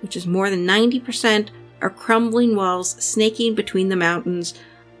majority, which is more than 90%, are crumbling walls snaking between the mountains,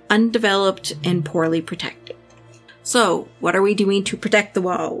 undeveloped and poorly protected. So, what are we doing to protect the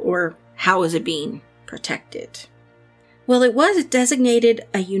wall, or how is it being protected? Well, it was designated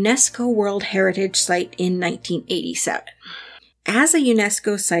a UNESCO World Heritage Site in 1987. As a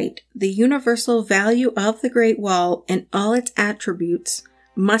UNESCO site, the universal value of the Great Wall and all its attributes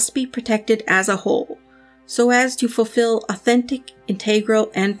must be protected as a whole, so as to fulfill authentic,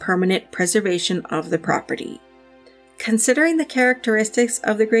 integral, and permanent preservation of the property. Considering the characteristics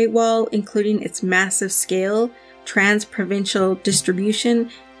of the Great Wall, including its massive scale, trans-provincial distribution,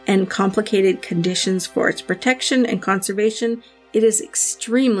 and complicated conditions for its protection and conservation, it is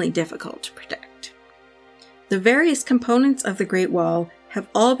extremely difficult to protect. The various components of the Great Wall have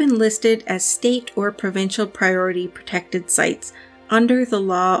all been listed as state or provincial priority protected sites under the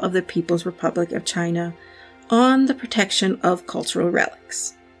law of the People's Republic of China on the protection of cultural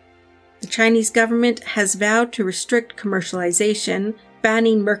relics. The Chinese government has vowed to restrict commercialization,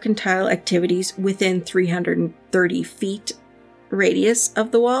 banning mercantile activities within 330 feet radius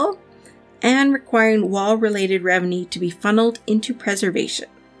of the wall, and requiring wall-related revenue to be funneled into preservation.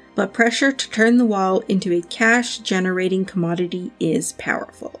 But pressure to turn the wall into a cash-generating commodity is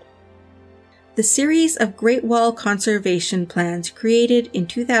powerful. The series of Great Wall conservation plans created in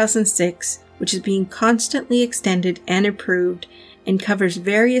 2006, which is being constantly extended and improved, and covers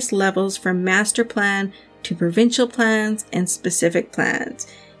various levels from master plan to provincial plans and specific plans,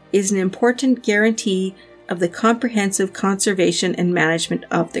 is an important guarantee of the comprehensive conservation and management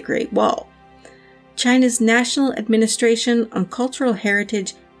of the Great Wall. China's National Administration on Cultural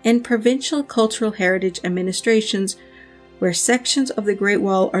Heritage and Provincial Cultural Heritage Administrations, where sections of the Great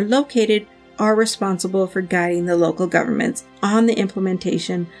Wall are located, are responsible for guiding the local governments on the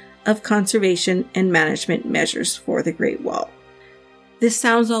implementation of conservation and management measures for the Great Wall. This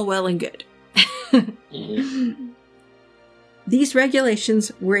sounds all well and good. These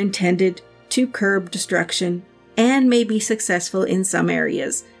regulations were intended to curb destruction and may be successful in some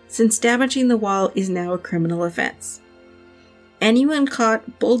areas, since damaging the wall is now a criminal offense. Anyone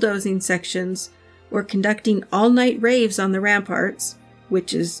caught bulldozing sections or conducting all-night raves on the ramparts,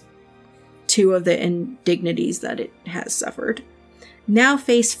 which is 2 of the indignities that it has suffered, now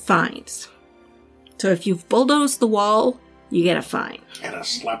face fines. So if you've bulldozed the wall, you get a fine. And a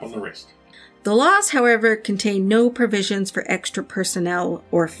slap on the wrist. The laws, however, contain no provisions for extra personnel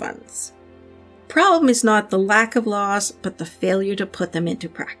or funds. Problem is not the lack of laws, but the failure to put them into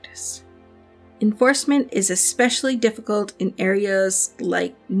practice. Enforcement is especially difficult in areas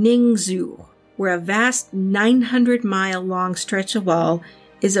like Ningzhou, where a vast 900-mile-long stretch of wall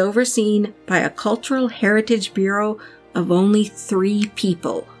is overseen by a Cultural Heritage Bureau of only 3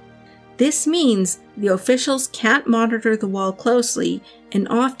 people. This means the officials can't monitor the wall closely and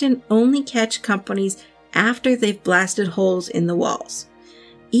often only catch companies after they've blasted holes in the walls.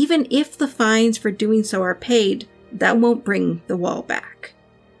 Even if the fines for doing so are paid, that won't bring the wall back.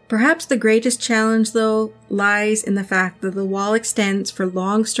 Perhaps the greatest challenge, though, lies in the fact that the wall extends for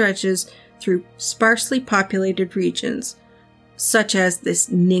long stretches through sparsely populated regions, such as this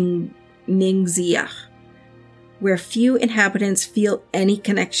Ningxia, where few inhabitants feel any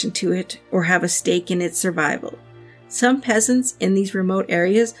connection to it or have a stake in its survival. Some peasants in these remote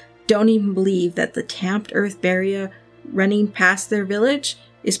areas don't even believe that the tamped earth barrier running past their village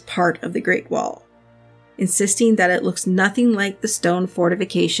is part of the Great Wall, insisting that it looks nothing like the stone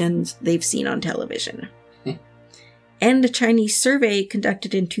fortifications they've seen on television. And a Chinese survey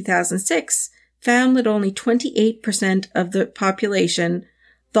conducted in 2006 found that only 28% of the population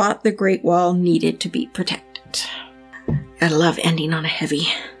thought the Great Wall needed to be protected. Gotta love ending on a heavy,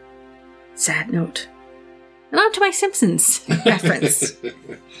 sad note. And on to my Simpsons reference.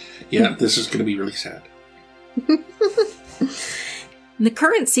 Yeah, this is going to be really sad. In the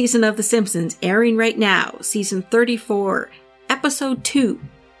current season of The Simpsons, airing right now, season 34, episode 2,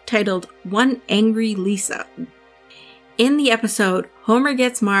 titled One Angry Lisa. In the episode, Homer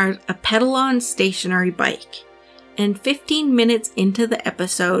gets Marge a pedal-on stationary bike. and 15 minutes into the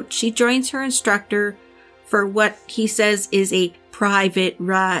episode, she joins her instructor for what he says is a private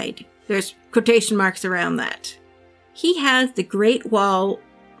ride. There's quotation marks around that. He has the Great Wall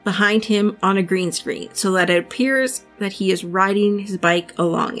behind him on a green screen so that it appears that he is riding his bike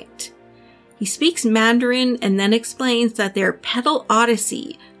along it. He speaks Mandarin and then explains that their pedal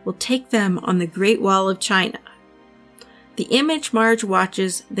odyssey will take them on the Great Wall of China. The image Marge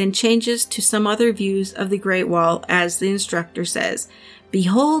watches then changes to some other views of the Great Wall as the instructor says,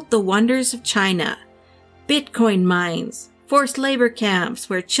 "Behold the wonders of China. Bitcoin mines, forced labor camps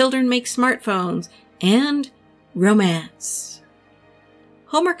where children make smartphones, and romance."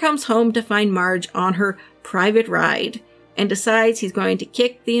 Homer comes home to find Marge on her private ride and decides he's going to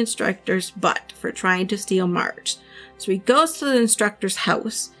kick the instructor's butt for trying to steal Marge. So he goes to the instructor's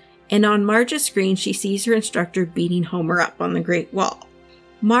house, and on Marge's screen she sees her instructor beating Homer up on the Great Wall.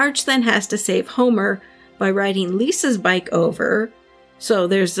 Marge then has to save Homer by riding Lisa's bike over. So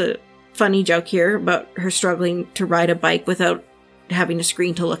there's a funny joke here about her struggling to ride a bike without having a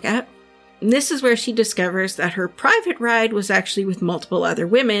screen to look at. And this is where she discovers that her private ride was actually with multiple other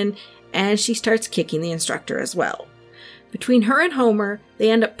women, and she starts kicking the instructor as well. Between her and Homer, they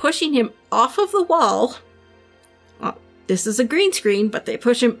end up pushing him off of the wall. Well, this is a green screen, but they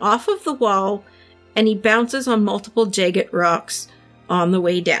push him off of the wall, and he bounces on multiple jagged rocks on the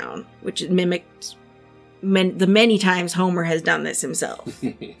way down, which mimics the many times Homer has done this himself.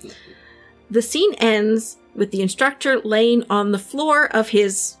 The scene ends with the instructor laying on the floor of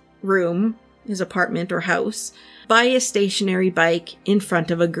his room, his apartment or house, by a stationary bike in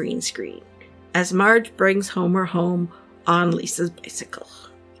front of a green screen, as Marge brings Homer home on Lisa's bicycle.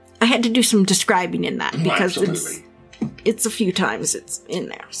 I had to do some describing in that because it's a few times it's in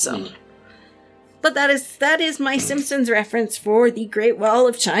there. So, But that is my Simpsons reference for the Great Wall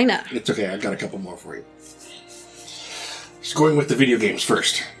of China. It's okay. I got a couple more for you. Just going with the video games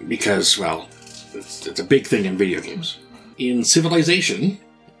first, because, well, it's a big thing in video games. In Civilization,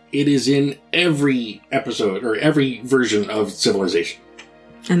 it is in every episode, or every version of Civilization.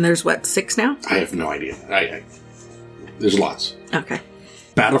 And there's, 6 now? I have no idea. There's lots. Okay.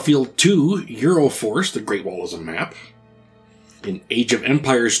 Battlefield 2, Euroforce, the Great Wall is a map. In Age of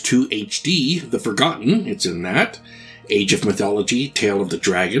Empires 2 HD, The Forgotten, it's in that. Age of Mythology, Tale of the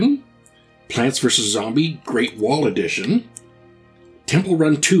Dragon. Plants vs. Zombie, Great Wall Edition. Temple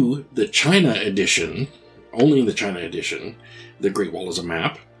Run 2, the China Edition, only in the China Edition, the Great Wall is a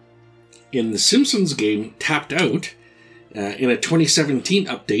map. In the Simpsons game Tapped Out, in a 2017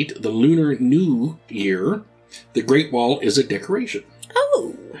 update, the Lunar New Year, the Great Wall is a decoration.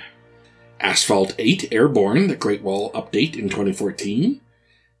 Oh! Asphalt 8 Airborne, the Great Wall update in 2014.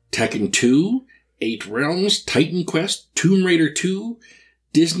 Tekken 2, 8 Realms, Titan Quest, Tomb Raider 2,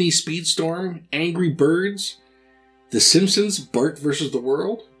 Disney Speedstorm, Angry Birds, The Simpsons, Bart vs. the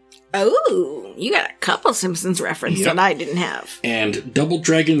World. Oh, you got a couple Simpsons references that I didn't have. And Double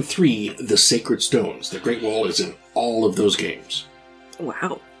Dragon 3, The Sacred Stones. The Great Wall is in all of those games.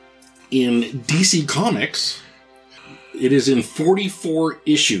 Wow. In DC Comics, it is in 44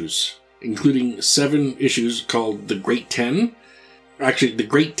 issues, including 7 issues called The Great 10. Actually, the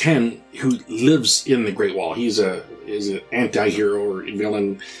Great 10, who lives in the Great Wall. He's an anti-hero or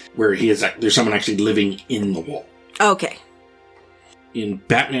villain where there's someone actually living in the wall. Okay. In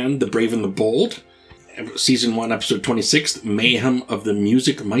Batman, The Brave and the Bold, Season 1, Episode 26, Mayhem of the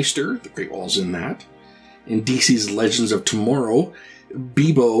Music Meister, the Great Wall's in that. In DC's Legends of Tomorrow,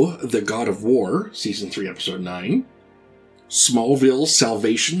 Bebo, the God of War, Season 3, Episode 9. Smallville,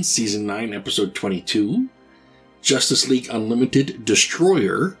 Salvation, Season 9, Episode 22. Justice League Unlimited,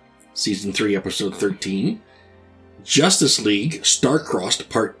 Destroyer, Season 3, Episode 13. Justice League, Star-Crossed,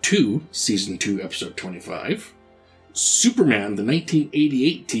 Part 2, Season 2, Episode 25. Superman, the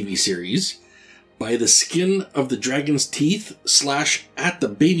 1988 TV series, By the Skin of the Dragon's Teeth / At the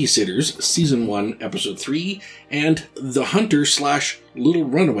Babysitters, Season 1, Episode 3, and The Hunter / Little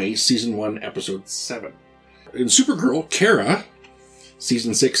Runaway, Season 1, Episode 7. In Supergirl, Kara,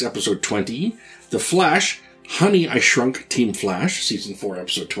 Season 6, Episode 20. The Flash, Honey, I Shrunk Team Flash, Season 4,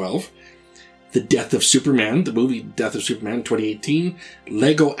 Episode 12. The Death of Superman, the movie Death of Superman, 2018.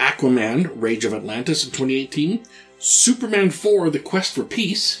 Lego Aquaman, Rage of Atlantis, in 2018. Superman 4, The Quest for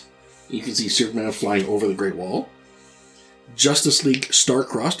Peace. You can see Superman flying over the Great Wall. Justice League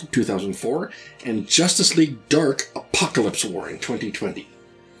Star-Crossed, 2004. And Justice League Dark Apocalypse War in 2020.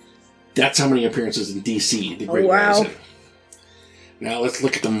 That's how many appearances in DC the Great Wall is in. Now let's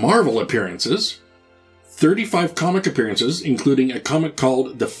look at the Marvel appearances. 35 comic appearances, including a comic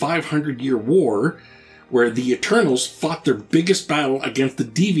called The 500-Year War, where the Eternals fought their biggest battle against the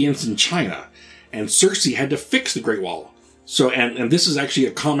Deviants in China. and Cersei had to fix the Great Wall. So, and this is actually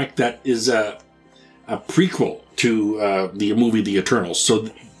a comic that is a prequel to the movie The Eternals. So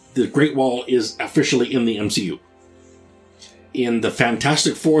the Great Wall is officially in the MCU. In the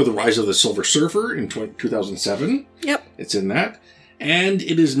Fantastic Four, The Rise of the Silver Surfer in 2007. Yep. It's in that. And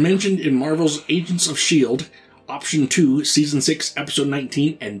it is mentioned in Marvel's Agents of S.H.I.E.L.D. Option 2, Season 6, Episode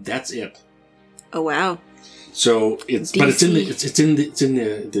 19, and that's it. Oh, wow. So it's, DC. But it's in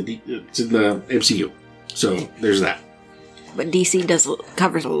the MCU. So there's that. But DC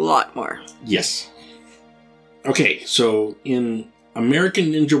covers a lot more. Yes. Okay, so in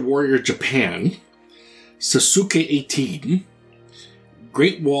American Ninja Warrior Japan, Sasuke 18,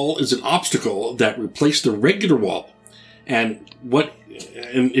 Great Wall is an obstacle that replaced the regular wall. And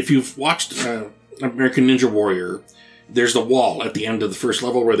if you've watched American Ninja Warrior, there's the wall at the end of the first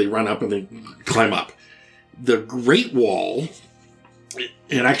level where they run up and they climb up. The Great Wall,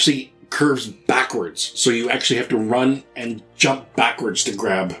 it actually curves backwards, so you actually have to run and jump backwards to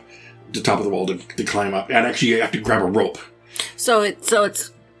grab the top of the wall to climb up, and actually you have to grab a rope. So it's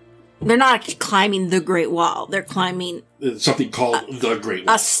they're not actually climbing the Great Wall; they're climbing something called the Great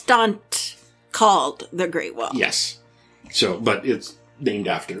Wall. A stunt called the Great Wall. Yes. So, but it's named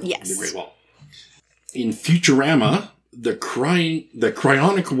after the Great Wall. In Futurama, the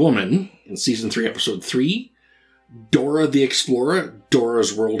Cryonic Woman in Season 3, Episode 3, Dora the Explorer,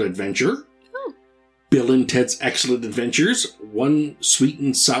 Dora's World Adventure, Bill and Ted's Excellent Adventures, One Sweet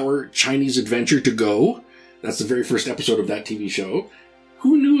and Sour Chinese Adventure to Go. That's the very first episode of that TV show.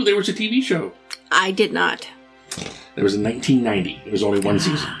 Who knew there was a TV show? I did not. It was in 1990. It was only one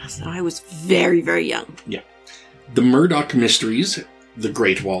season. So I was very, very young. Yeah. The Murdoch Mysteries, The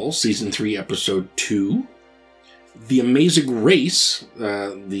Great Wall, Season 3, Episode 2. The Amazing Race,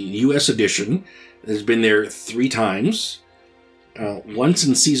 the U.S. edition, has been there 3 times. Once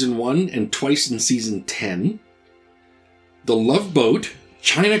in Season 1 and twice in Season 10. The Love Boat,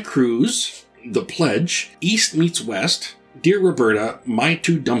 China Cruise, The Pledge, East Meets West, Dear Roberta, My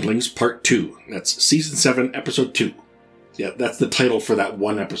Two Dumplings, Part 2. That's Season 7, Episode 2. Yeah, that's the title for that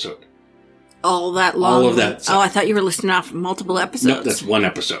one episode. All that long? All of that. Oh, I thought you were listing off multiple episodes. No, that's one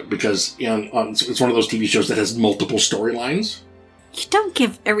episode, because it's one of those TV shows that has multiple storylines. You don't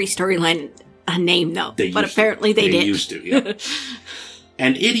give every storyline a name, though. But apparently they did. They used to, yeah.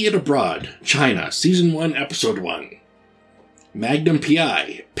 An Idiot Abroad, China, Season 1, Episode 1. Magnum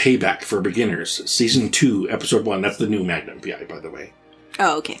P.I., Payback for Beginners, Season 2, Episode 1. That's the new Magnum P.I., by the way.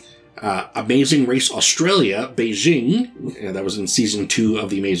 Oh, okay. Amazing Race Australia, Beijing. That was in Season 2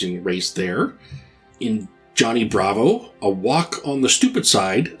 of The Amazing Race there. In Johnny Bravo, A Walk on the Stupid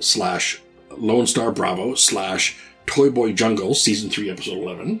Side, / Lone Star Bravo, / Toy Boy Jungle, Season 3, Episode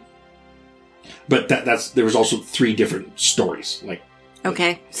 11. But there was also 3 different stories.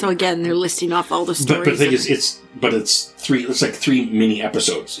 Okay, so again, they're listing off all the stories. But the thing is, it's like 3 mini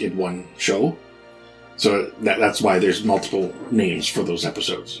episodes in one show. So that's why there's multiple names for those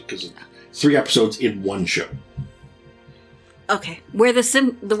episodes, because it's 3 episodes in one show. Okay, where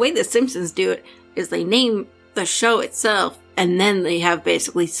the way the Simpsons do it is they name the show itself, and then they have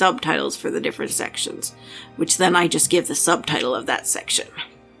basically subtitles for the different sections, which then I just give the subtitle of that section.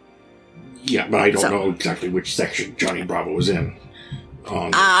 Yeah, but I don't know exactly which section Johnny Bravo was in.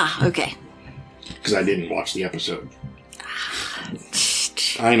 Okay. Because I didn't watch the episode.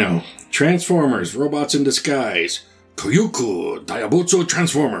 I know. Transformers, Robots in Disguise. Koyuku, Diabotsu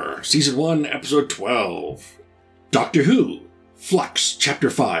Transformer, Season 1, Episode 12. Doctor Who, Flux, Chapter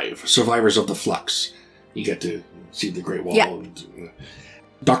 5, Survivors of the Flux. You get to see the Great Wall. Yeah.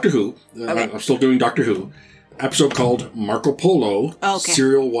 Doctor Who, okay. I'm still doing Doctor Who. Episode called Marco Polo,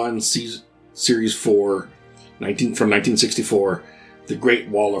 Serial 1, Series 4, from 1964, The Great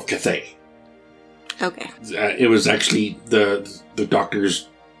Wall of Cathay. Okay. It was actually the Doctor's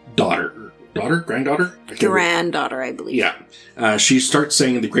granddaughter? Granddaughter, I believe. Yeah. She starts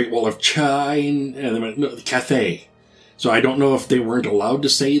saying the Great Wall of China, and then no, Cathay. So I don't know if they weren't allowed to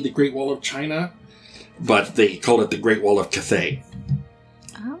say the Great Wall of China, but they called it the Great Wall of Cathay.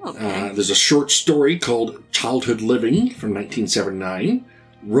 Oh, okay. There's a short story called Childhood Living from 1979,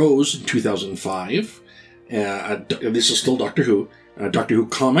 Rose in 2005. This is still Doctor Who. Doctor Who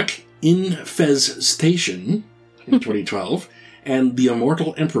comic, In Fez Station in 2012, and The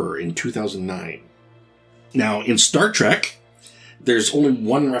Immortal Emperor in 2009. Now, in Star Trek, there's only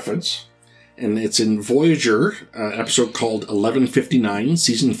one reference, and it's in Voyager, episode called 1159,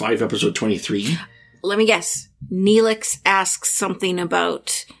 Season 5, Episode 23. Let me guess. Neelix asks something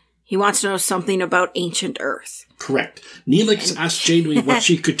about... He wants to know something about ancient Earth. Correct. Neelix asked Janeway what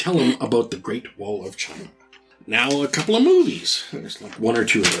she could tell him about the Great Wall of China. Now, a couple of movies. There's like 1 or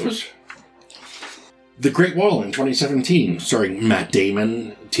 2 of those. The Great Wall in 2017, starring Matt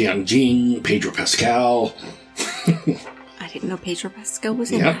Damon, Tian Jing, Pedro Pascal. I didn't know Pedro Pascal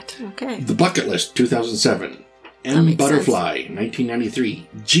was in that. Okay. The Bucket List, 2007. M. Butterfly, 1993.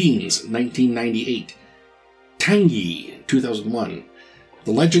 Jeans, 1998. Tangy, 2001.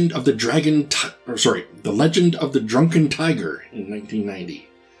 The Legend of the The Legend of the Drunken Tiger in 1990.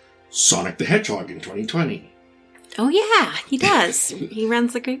 Sonic the Hedgehog in 2020. Oh yeah, he does. He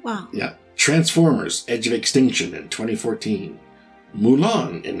runs the Great Wall. Yeah. Transformers, Edge of Extinction in 2014.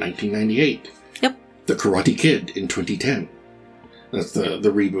 Mulan in 1998. Yep. The Karate Kid in 2010. That's the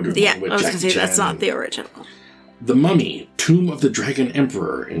reboot of I was Jackie going to say Chan. that's not the original. The Mummy, Tomb of the Dragon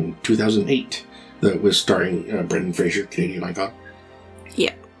Emperor in 2008. That was starring Brendan Fraser, Canadian icon.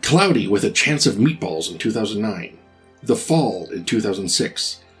 Yeah. Cloudy with a Chance of Meatballs in 2009. The Fall in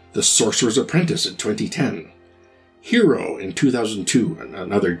 2006. The Sorcerer's Apprentice in 2010. Hero in 2002,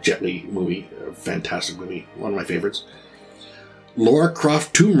 another Jet Li movie, a fantastic movie, one of my favorites. Lara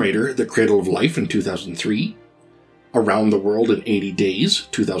Croft Tomb Raider, The Cradle of Life in 2003. Around the World in 80 Days,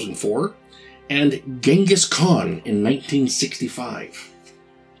 2004. And Genghis Khan in 1965.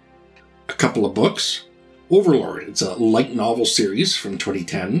 A couple of books. Overlord, it's a light novel series from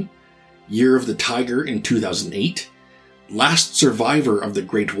 2010. Year of the Tiger in 2008. Last Survivor of the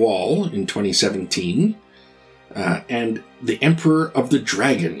Great Wall in 2017. And The Emperor of the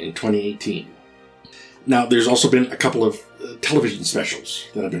Dragon in 2018. Now, there's also been a couple of television specials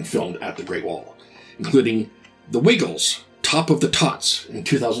that have been filmed at the Great Wall, including The Wiggles, Top of the Tots in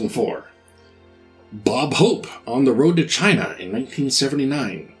 2004. Bob Hope, On the Road to China in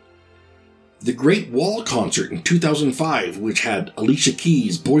 1979. The Great Wall Concert in 2005, which had Alicia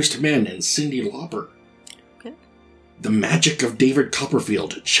Keys, Boyz II Men, and Cyndi Lauper. Okay. The Magic of David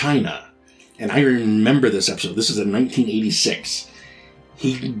Copperfield, China. And I remember this episode. This is in 1986.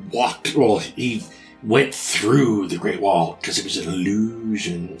 He went through the Great Wall because it was an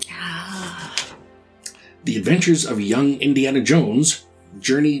illusion. The Adventures of Young Indiana Jones,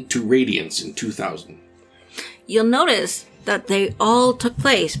 Journey to Radiance in 2000. You'll notice that they all took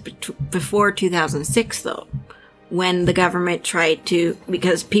place before 2006, though, when the government tried to,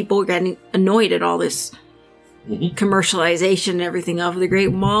 because people were getting annoyed at all this commercialization and everything of the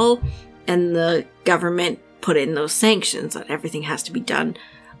Great Wall, and the government put in those sanctions that everything has to be done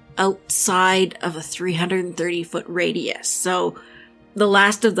outside of a 330-foot radius. So a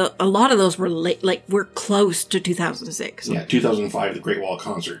lot of those were close to 2006. Yeah, 2005, the Great Wall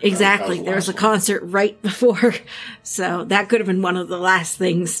Concert. Exactly. There was a concert right before. So that could have been one of the last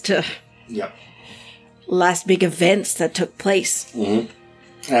things to... Yep. Last big events that took place.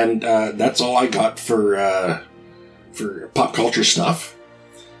 Mm-hmm. And that's all I got for pop culture stuff.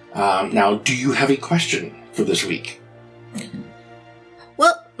 Now, do you have a question for this week?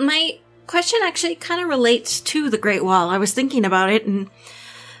 Well, my question actually kind of relates to the Great Wall. I was thinking about it, and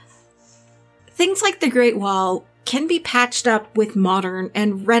things like the Great Wall can be patched up with modern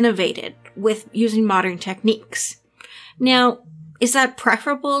and renovated with using modern techniques. Now, is that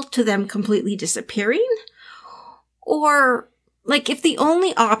preferable to them completely disappearing? Or, if the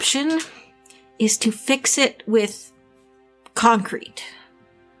only option is to fix it with concrete,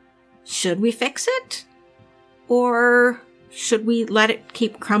 should we fix it? Or should we let it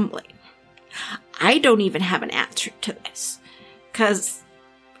keep crumbling? I don't even have an answer to this. Because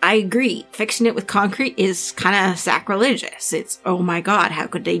I agree, fixing it with concrete is kind of sacrilegious. It's, oh my god, how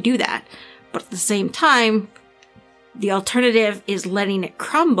could they do that? But at the same time, the alternative is letting it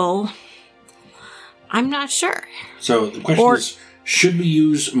crumble. I'm not sure. So the question is, should we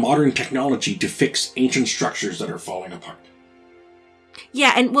use modern technology to fix ancient structures that are falling apart?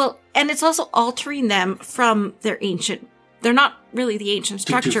 Yeah, and it's also altering them from their ancient... They're not really the ancient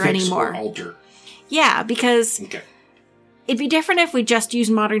structure to fix anymore. Or alter. Yeah, because it'd be different if we just used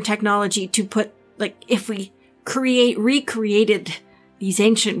modern technology to put... if we recreated these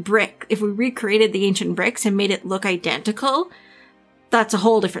ancient bricks. If we recreated the ancient bricks and made it look identical, that's a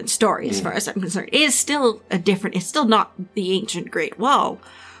whole different story as far as I'm concerned. It is still it's still not the ancient Great Wall,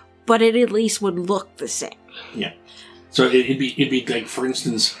 but it at least would look the same. Yeah. So it'd be like, for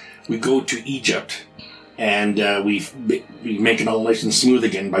instance, we go to Egypt and we make it all nice and smooth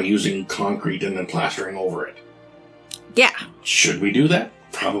again by using concrete and then plastering over it. Yeah. Should we do that?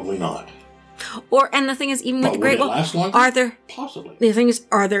 Probably not. And the thing is, even with the Great Wall, last longer? are there... Possibly. The thing is,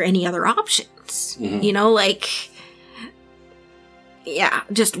 are there any other options? Mm-hmm. Yeah,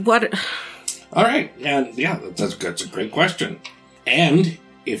 just what... All right. And yeah, that's a great question. And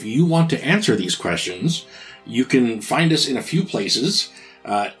if you want to answer these questions, you can find us in a few places.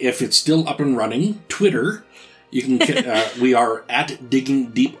 If it's still up and running, Twitter, you can. We are at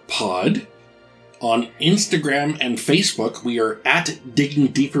Digging Deep Pod. On Instagram and Facebook, we are at Digging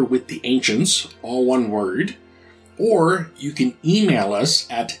Deeper with the Ancients, all one word. Or you can email us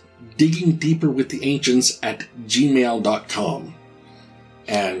at diggingdeeperwiththeancients@gmail.com.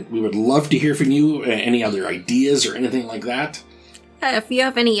 And we would love to hear from you, any other ideas or anything like that. If you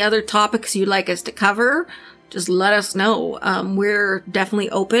have any other topics you'd like us to cover, just let us know. We're definitely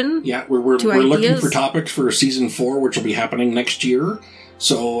open. Yeah, we're looking for topics for season 4, which will be happening next year.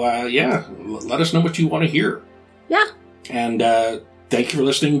 So, let us know what you want to hear. Yeah. And thank you for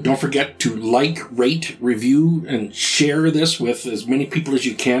listening. Don't forget to like, rate, review, and share this with as many people as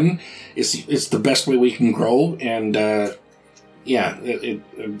you can. It's the best way we can grow. And,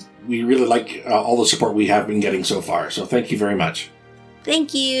 we really like all the support we have been getting so far. So thank you very much.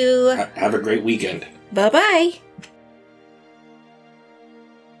 Thank you. Have a great weekend. Bye-bye.